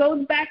relationship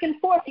goes back and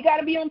forth. You got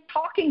to be on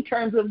talking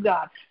terms with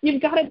God.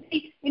 You've got to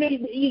be,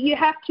 you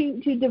have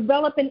to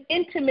develop an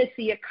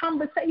intimacy, a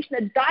conversation,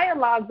 a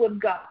dialogue with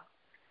God.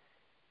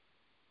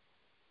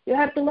 You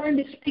have to learn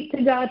to speak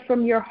to God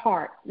from your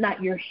heart,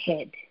 not your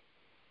head.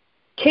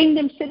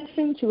 Kingdom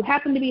citizens who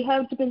happen to be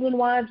husbands and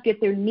wives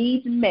get their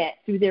needs met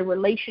through their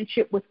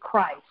relationship with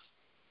Christ.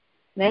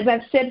 And as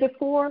I've said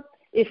before,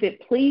 if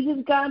it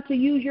pleases God to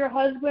use your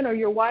husband or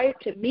your wife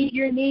to meet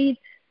your needs,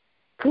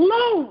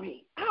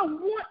 glory. I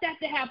want that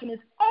to happen as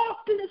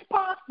often as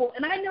possible,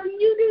 and I know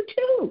you do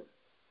too.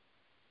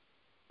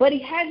 But he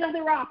has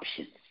other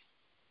options,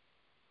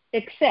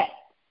 except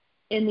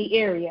in the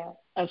area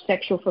of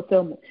sexual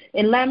fulfillment.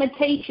 In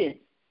Lamentations,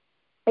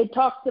 it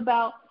talks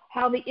about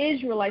how the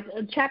Israelites,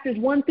 chapters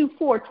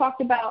 1-4, talked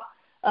about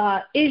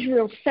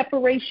Israel's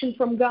separation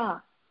from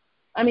God.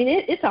 I mean,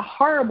 it's a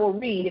horrible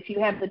read if you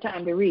have the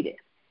time to read it.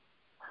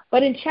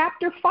 But in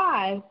chapter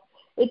 5,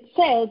 it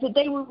says that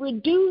they were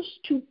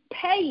reduced to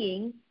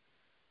paying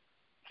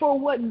for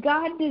what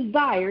God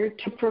desired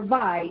to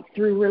provide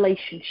through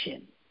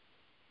relationship.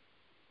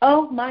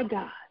 Oh, my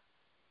God.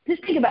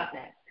 Just think about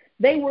that.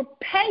 They were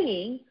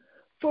paying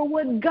for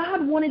what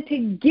God wanted to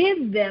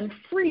give them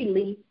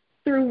freely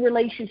through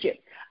relationship.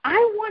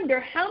 I wonder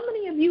how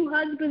many of you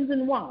husbands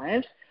and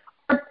wives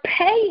are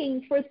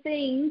paying for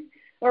things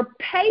or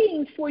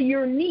paying for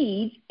your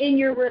needs in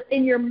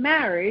your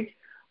marriage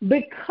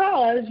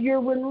because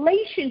your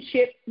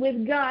relationship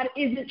with God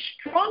isn't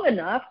strong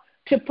enough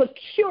to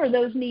procure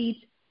those needs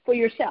for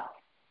yourself.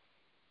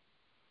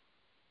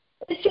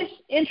 It's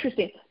just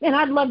interesting. Man,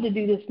 I'd love to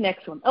do this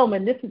next one. Oh,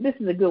 man, this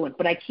is a good one,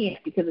 but I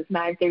can't because it's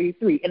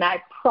 9:33, and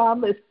I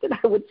promised that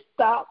I would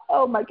stop.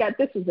 Oh, my God,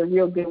 this is a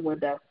real good one,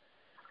 though.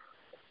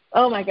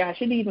 Oh, my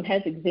gosh, it even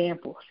has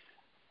examples.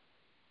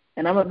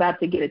 And I'm about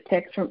to get a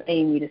text from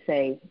Amy to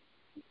say,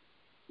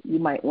 you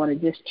might want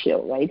to just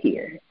chill right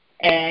here.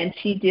 And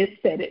she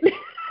just said it.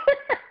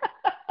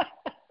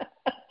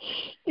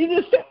 She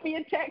just sent me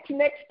a text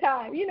next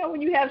time. You know,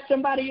 when you have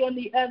somebody on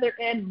the other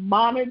end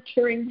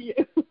monitoring you.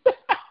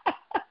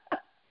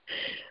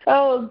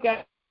 Oh,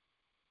 God.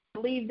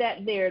 Leave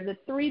that there. The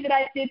 3 that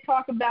I did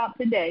talk about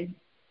today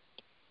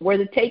were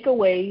the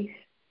takeaways.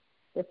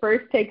 The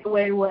first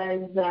takeaway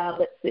was,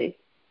 let's see.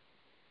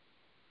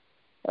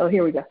 Oh,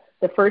 here we go.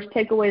 The first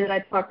takeaway that I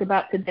talked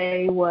about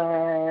today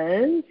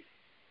was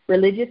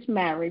religious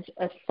marriage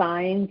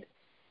assigns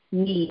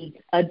needs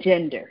a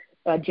gender.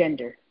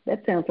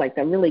 That sounds like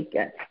a really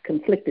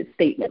conflicted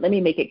statement. Let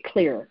me make it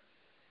clearer.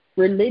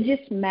 Religious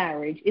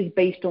marriage is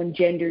based on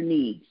gender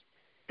needs.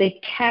 They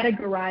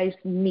categorize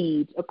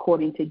needs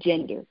according to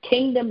gender.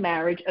 Kingdom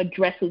marriage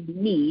addresses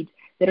needs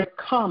that are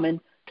common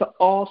to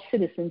all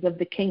citizens of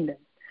the kingdom.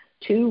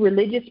 2,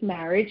 religious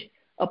marriage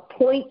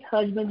appoints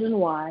husbands and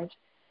wives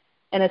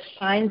and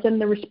assigns them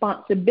the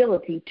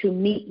responsibility to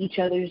meet each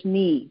other's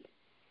needs.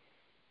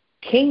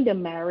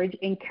 Kingdom marriage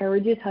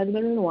encourages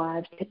husbands and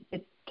wives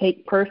to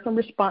take personal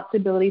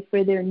responsibility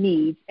for their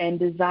needs and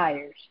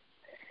desires.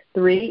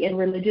 3, in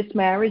religious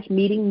marriage,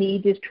 meeting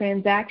needs is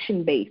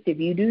transaction-based. If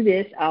you do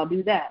this, I'll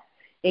do that.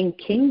 In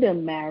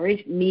kingdom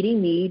marriage,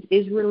 meeting needs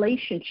is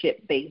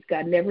relationship-based.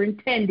 God never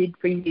intended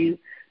for you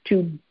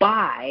to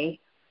buy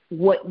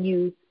what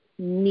you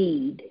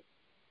need.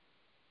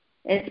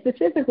 And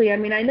specifically, I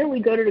mean, I know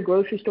we go to the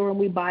grocery store and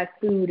we buy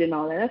food and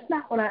all that. That's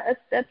not what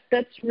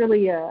that's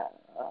really a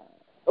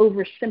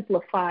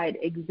oversimplified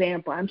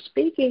example. I'm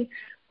speaking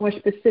more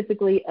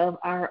specifically of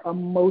our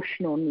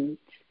emotional needs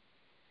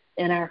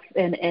and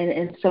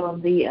and some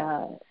of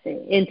the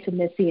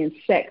intimacy and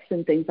sex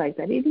and things like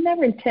that. He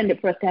never intended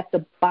for us to have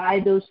to buy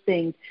those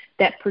things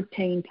that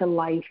pertain to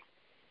life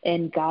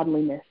and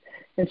godliness.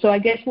 And so I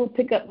guess we'll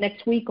pick up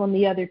next week on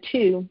the other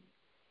two.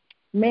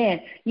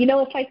 Man,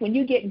 it's like when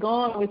you get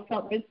gone with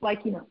something, it's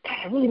like, God,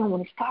 I really don't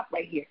want to stop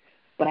right here,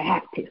 but I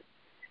have to.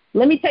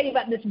 Let me tell you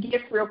about this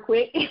gift real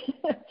quick.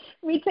 Let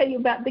me tell you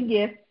about the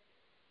gift.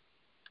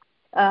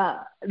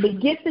 The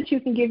gift that you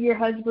can give your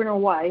husband or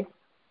wife,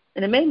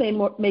 and it may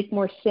make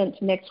more sense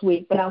next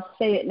week, but I'll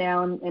say it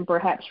now and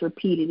perhaps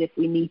repeat it if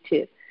we need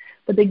to.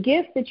 But the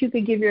gift that you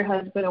could give your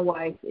husband or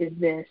wife is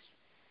this: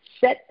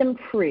 set them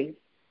free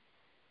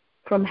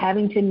from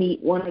having to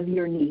meet one of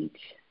your needs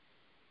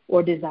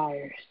or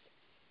desires.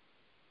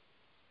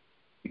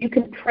 You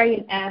can pray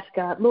and ask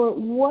God, Lord,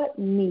 what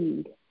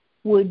need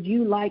would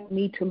you like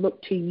me to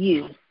look to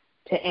you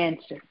to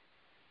answer?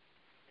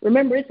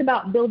 Remember, it's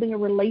about building a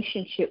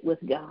relationship with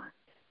God.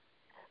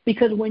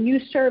 Because when you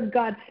serve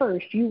God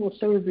first, you will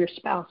serve your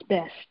spouse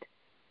best.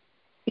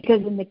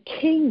 Because in the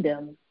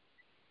kingdom,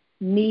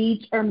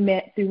 needs are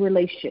met through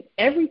relationship.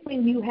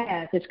 Everything you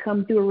have has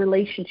come through a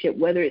relationship,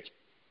 whether it's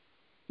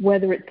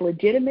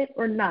legitimate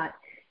or not.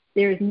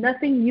 There is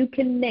nothing you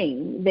can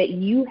name that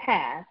you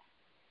have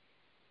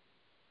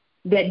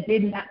that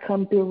did not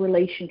come through a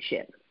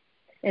relationship.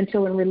 And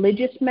so in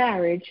religious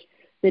marriage,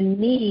 the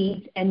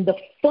needs and the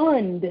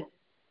funding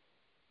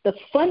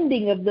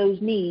of those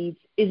needs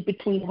is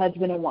between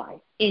husband and wife.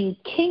 In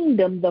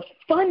kingdom, the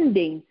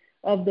funding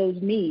of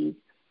those needs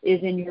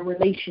is in your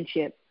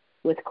relationship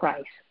with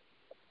Christ.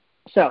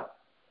 So,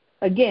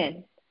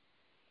 again,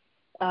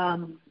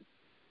 the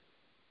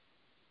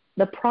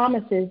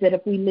promise is that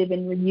if we live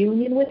in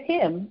reunion with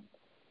him,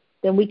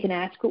 then we can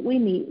ask what we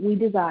need, we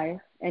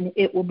desire, and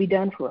it will be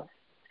done for us.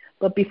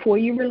 But before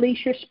you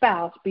release your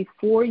spouse,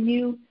 before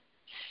you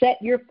can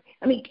you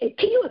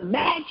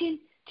imagine?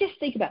 Just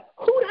think about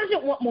it. Who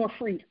doesn't want more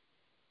freedom?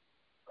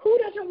 Who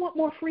doesn't want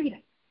more freedom?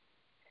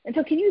 And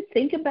so can you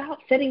think about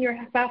setting your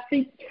spouse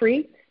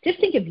free? Just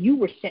think if you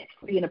were set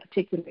free in a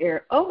particular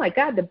area. Oh, my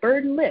God, the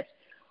burden lifts.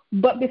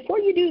 But before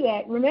you do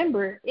that,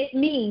 remember, it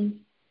means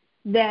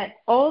that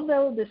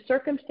although the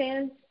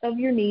circumstance of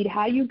your need,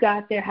 how you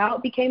got there, how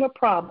it became a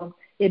problem,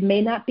 it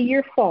may not be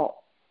your fault,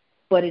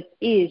 but it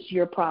is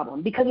your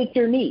problem because it's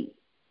your need.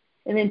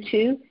 And then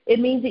 2, it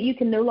means that you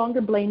can no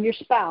longer blame your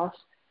spouse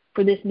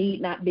for this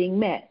need not being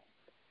met.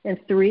 And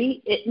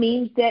 3, it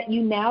means that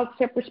you now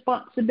accept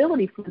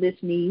responsibility for this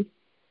need.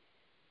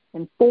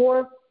 And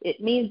 4,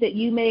 it means that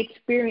you may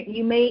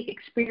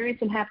experience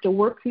and have to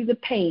work through the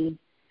pain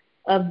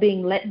of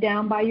being let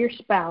down by your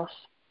spouse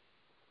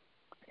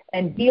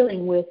and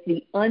dealing with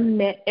the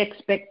unmet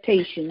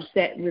expectations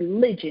that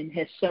religion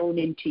has sown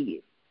into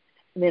you.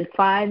 And then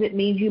 5, it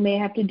means you may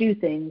have to do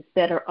things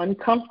that are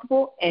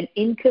uncomfortable and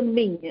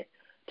inconvenient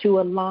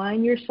to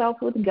align yourself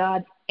with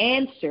God's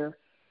answer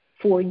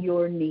for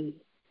your need.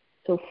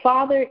 So,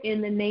 Father,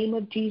 in the name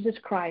of Jesus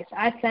Christ,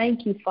 I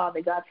thank you,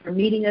 Father God, for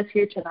meeting us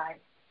here tonight.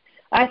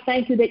 I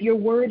thank you that your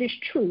word is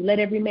true. Let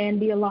every man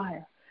be a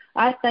liar.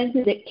 I thank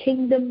you that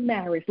kingdom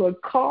marriage,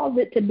 Lord, cause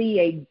it to be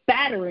a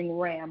battering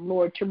ram,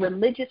 Lord, to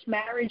religious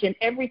marriage and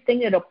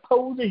everything that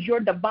opposes your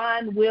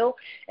divine will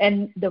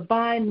and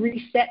divine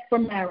reset for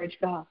marriage,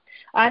 God.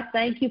 I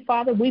thank you,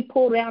 Father. We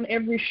pull down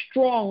every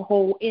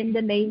stronghold in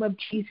the name of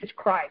Jesus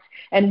Christ,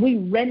 and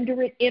we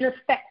render it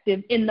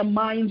ineffective in the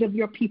minds of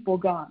your people,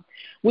 God.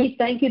 We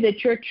thank you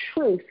that your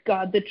truth,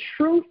 God, the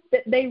truth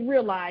that they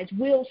realize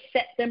will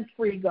set them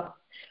free, God.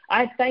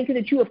 I thank you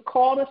that you have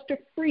called us to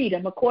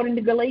freedom. According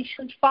to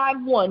Galatians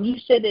 5:1, you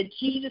said that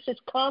Jesus has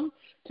come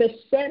to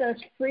set us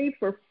free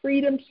for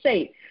freedom's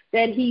sake,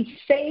 that he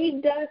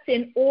saved us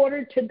in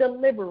order to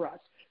deliver us.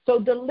 So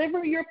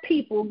deliver your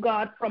people,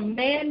 God, from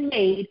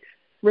man-made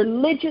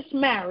religious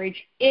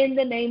marriage in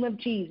the name of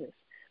Jesus.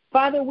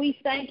 Father, we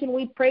thank and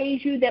we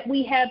praise you that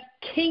we have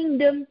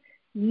kingdom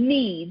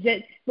needs,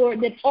 that,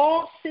 Lord, that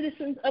all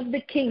citizens of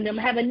the kingdom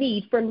have a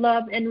need for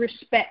love and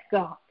respect,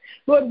 God.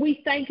 Lord,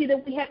 we thank you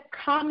that we have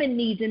common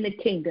needs in the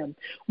kingdom.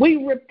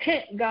 We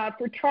repent, God,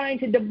 for trying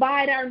to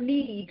divide our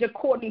needs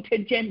according to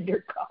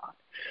gender, God.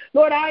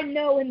 Lord, I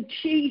know in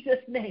Jesus'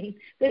 name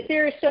that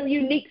there are some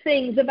unique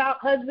things about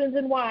husbands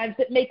and wives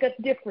that make us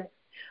different.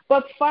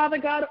 But, Father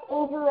God,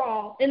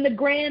 overall, in the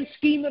grand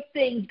scheme of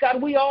things,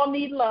 God, we all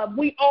need love.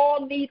 We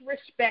all need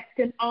respect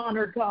and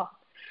honor, God.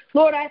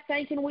 Lord, I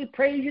thank and we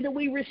praise you that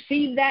we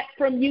receive that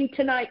from you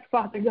tonight,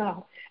 Father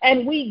God.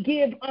 And we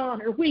give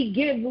honor, we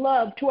give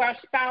love to our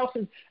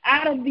spouses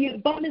out of the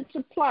abundant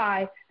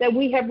supply that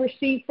we have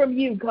received from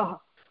you, God.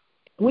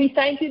 We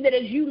thank you that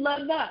as you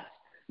love us,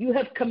 you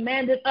have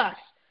commanded us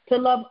to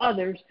love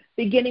others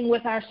beginning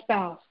with our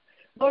spouse.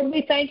 Lord,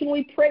 we thank and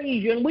we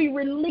praise you, and we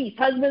release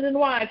husbands and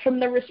wives from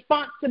the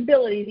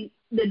responsibility,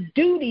 the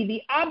duty,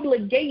 the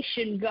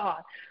obligation,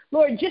 God.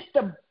 Lord, just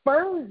the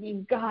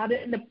burden, God,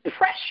 and the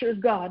pressure,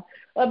 God,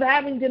 of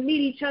having to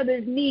meet each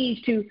other's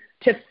needs to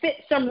fit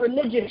some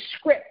religious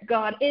script,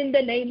 God, in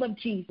the name of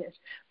Jesus.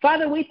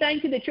 Father, we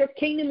thank you that your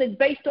kingdom is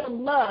based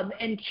on love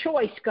and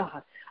choice,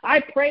 God. I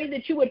pray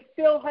that you would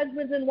fill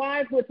husbands and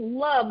wives with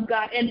love,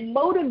 God, and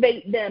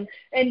motivate them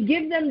and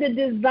give them the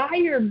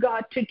desire,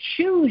 God, to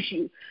choose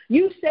you.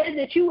 You said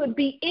that you would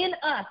be in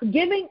us,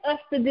 giving us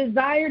the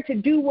desire to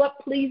do what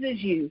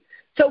pleases you.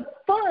 So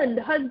fund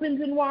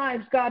husbands and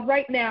wives, God,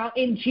 right now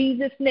in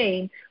Jesus'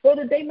 name, so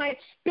that they might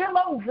spill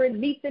over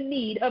and meet the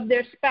need of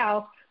their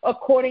spouse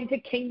according to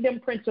kingdom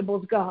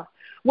principles, God.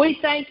 We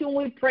thank you and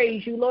we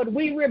praise you, Lord.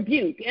 We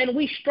rebuke and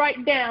we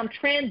strike down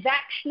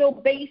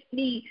transactional-based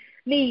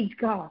needs,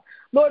 God.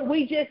 Lord,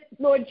 we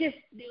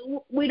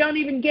don't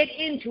even get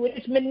into it.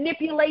 It's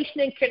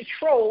manipulation and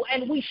control,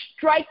 and we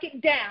strike it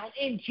down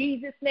in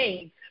Jesus'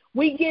 name.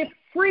 We give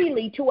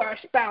freely to our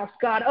spouse,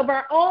 God, of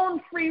our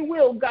own free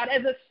will, God,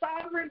 as a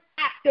sovereign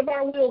act of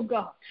our will,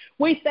 God.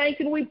 We thank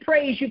and we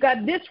praise you,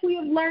 God. This we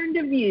have learned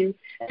of you,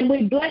 and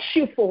we bless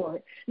you for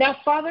it. Now,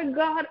 Father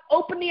God,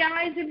 open the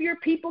eyes of your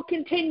people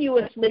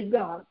continuously,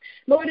 God.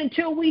 Lord,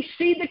 until we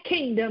see the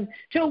kingdom,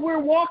 till we're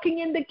walking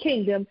in the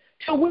kingdom,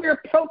 till we're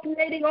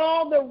appropriating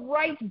all the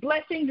rights,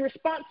 blessings,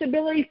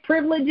 responsibilities,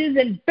 privileges,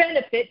 and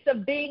benefits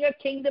of being a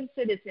kingdom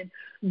citizen.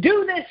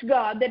 Do this,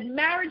 God, that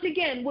marriage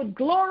again would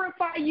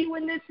glorify you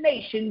in this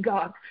nation,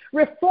 God.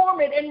 Reform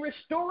it and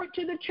restore it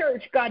to the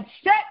church, God.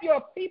 Set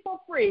your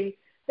people free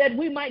that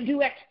we might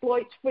do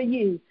exploits for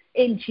you.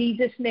 In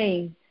Jesus'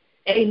 name,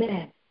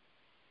 amen.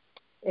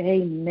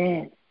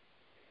 Amen.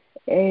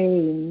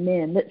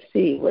 Amen. Let's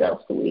see. What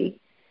else do we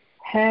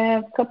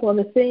have? A couple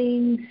other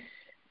things.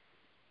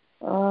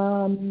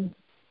 Hold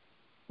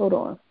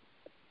on.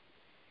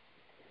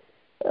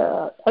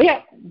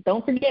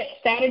 Don't forget,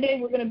 Saturday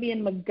we're going to be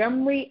in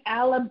Montgomery,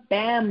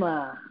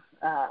 Alabama.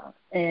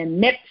 And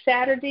next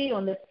Saturday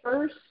on the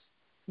 1st,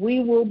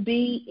 we will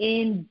be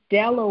in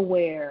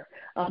Delaware.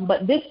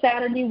 But this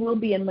Saturday we'll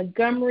be in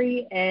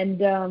Montgomery, and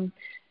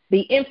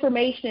the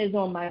information is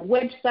on my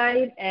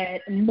website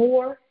at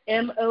Moore,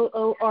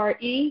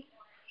 M-O-O-R-E,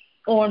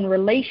 on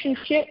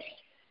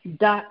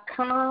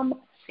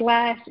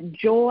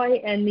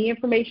relationships.com/joy, and the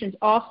information is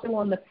also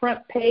on the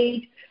front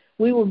page.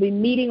 We will be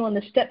meeting on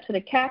the steps of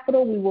the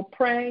Capitol. We will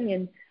praying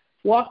and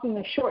walking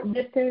a short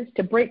distance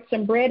to break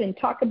some bread and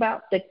talk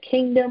about the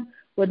kingdom.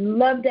 Would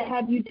love to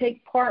have you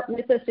take part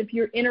with us if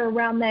you're in or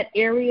around that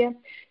area.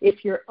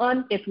 If you're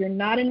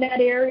not in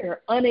that area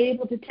or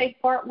unable to take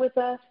part with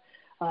us,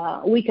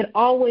 we could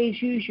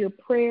always use your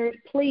prayers.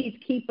 Please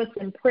keep us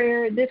in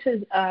prayer. This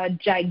is a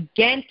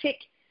gigantic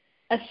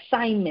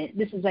assignment.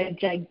 This is a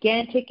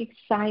gigantic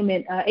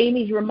assignment.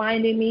 Amy's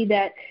reminding me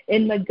that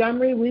in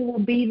Montgomery, we will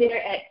be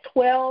there at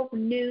 12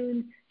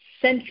 noon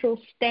Central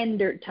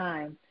Standard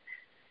Time.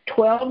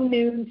 12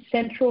 noon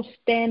Central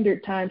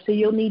Standard Time. So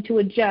you'll need to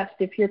adjust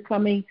if you're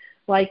coming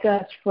like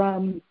us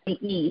from the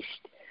east.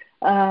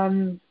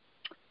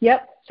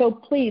 So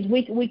please,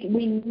 we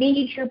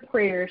need your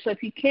prayers. So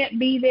if you can't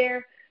be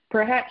there,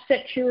 perhaps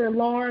set your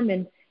alarm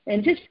and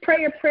just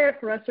pray a prayer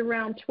for us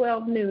around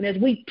 12 noon as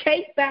we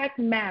take back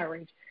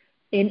marriage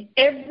in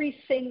every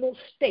single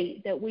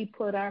state that we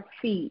put our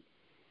feet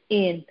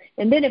in.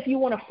 And then if you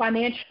want to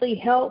financially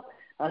help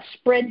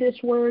spread this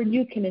word,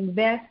 you can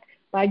invest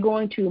by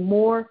going to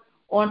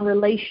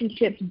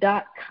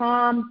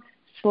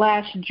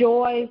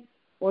moreonrelationships.com/joy,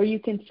 or you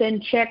can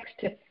send checks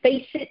to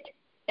Face It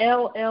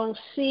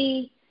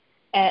LLC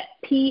at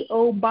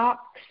P.O. Box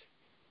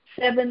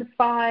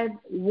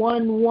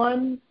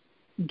 7511,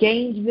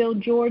 Gainesville,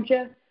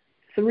 Georgia,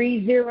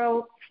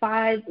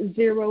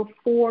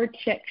 30504.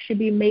 Checks should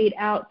be made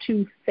out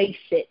to Face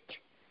It.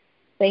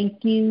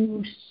 Thank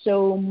you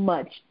so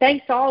much.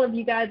 Thanks to all of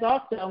you guys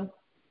also.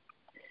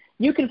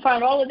 You can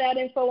find all of that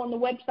info on the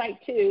website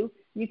too.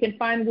 You can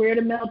find where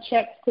to mail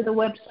checks to the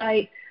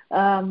website.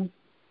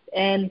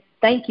 And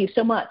thank you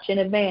so much in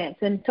advance.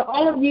 And to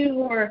all of you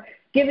who are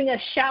giving us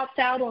shouts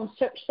out on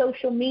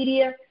social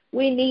media,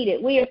 we need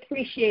it. We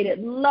appreciate it.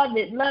 Love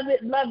it, love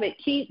it, love it.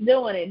 Keep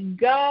doing it.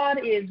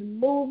 God is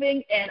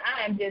moving, and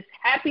I am just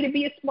happy to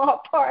be a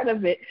small part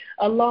of it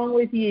along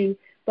with you.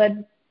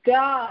 But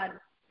God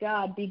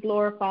be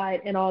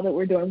glorified in all that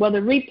we're doing. Well, the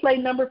replay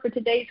number for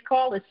today's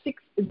call is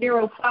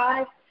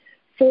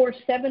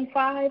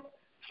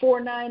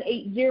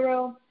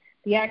 605-475-4980.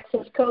 The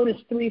access code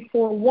is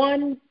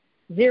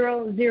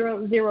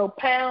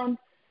 341000#.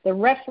 The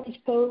reference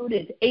code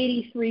is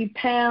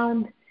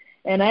 83#.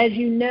 And as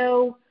you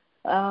know,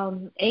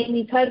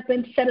 Amy's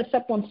husband set us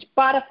up on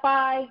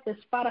Spotify, the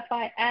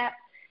Spotify app,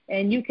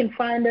 and you can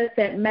find us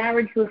at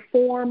Marriage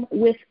Reform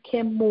with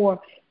Kim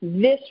Moore.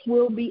 This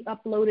will be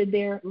uploaded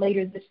there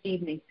later this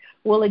evening.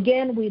 Well,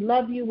 again, we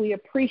love you. We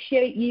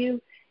appreciate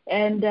you.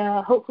 And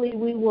hopefully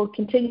we will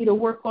continue to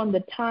work on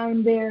the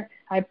time there.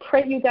 I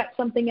pray you got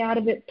something out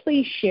of it.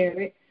 Please share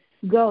it.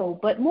 go.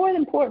 But more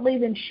importantly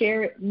than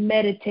share it,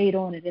 meditate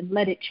on it and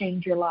let it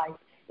change your life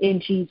in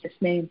Jesus'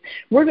 name.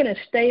 We're going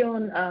to stay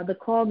on the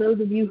call. Those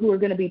of you who are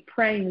going to be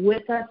praying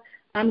with us,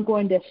 I'm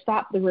going to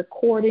stop the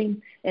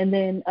recording, and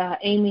then,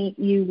 Amy,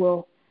 you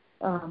will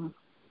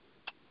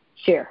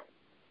share.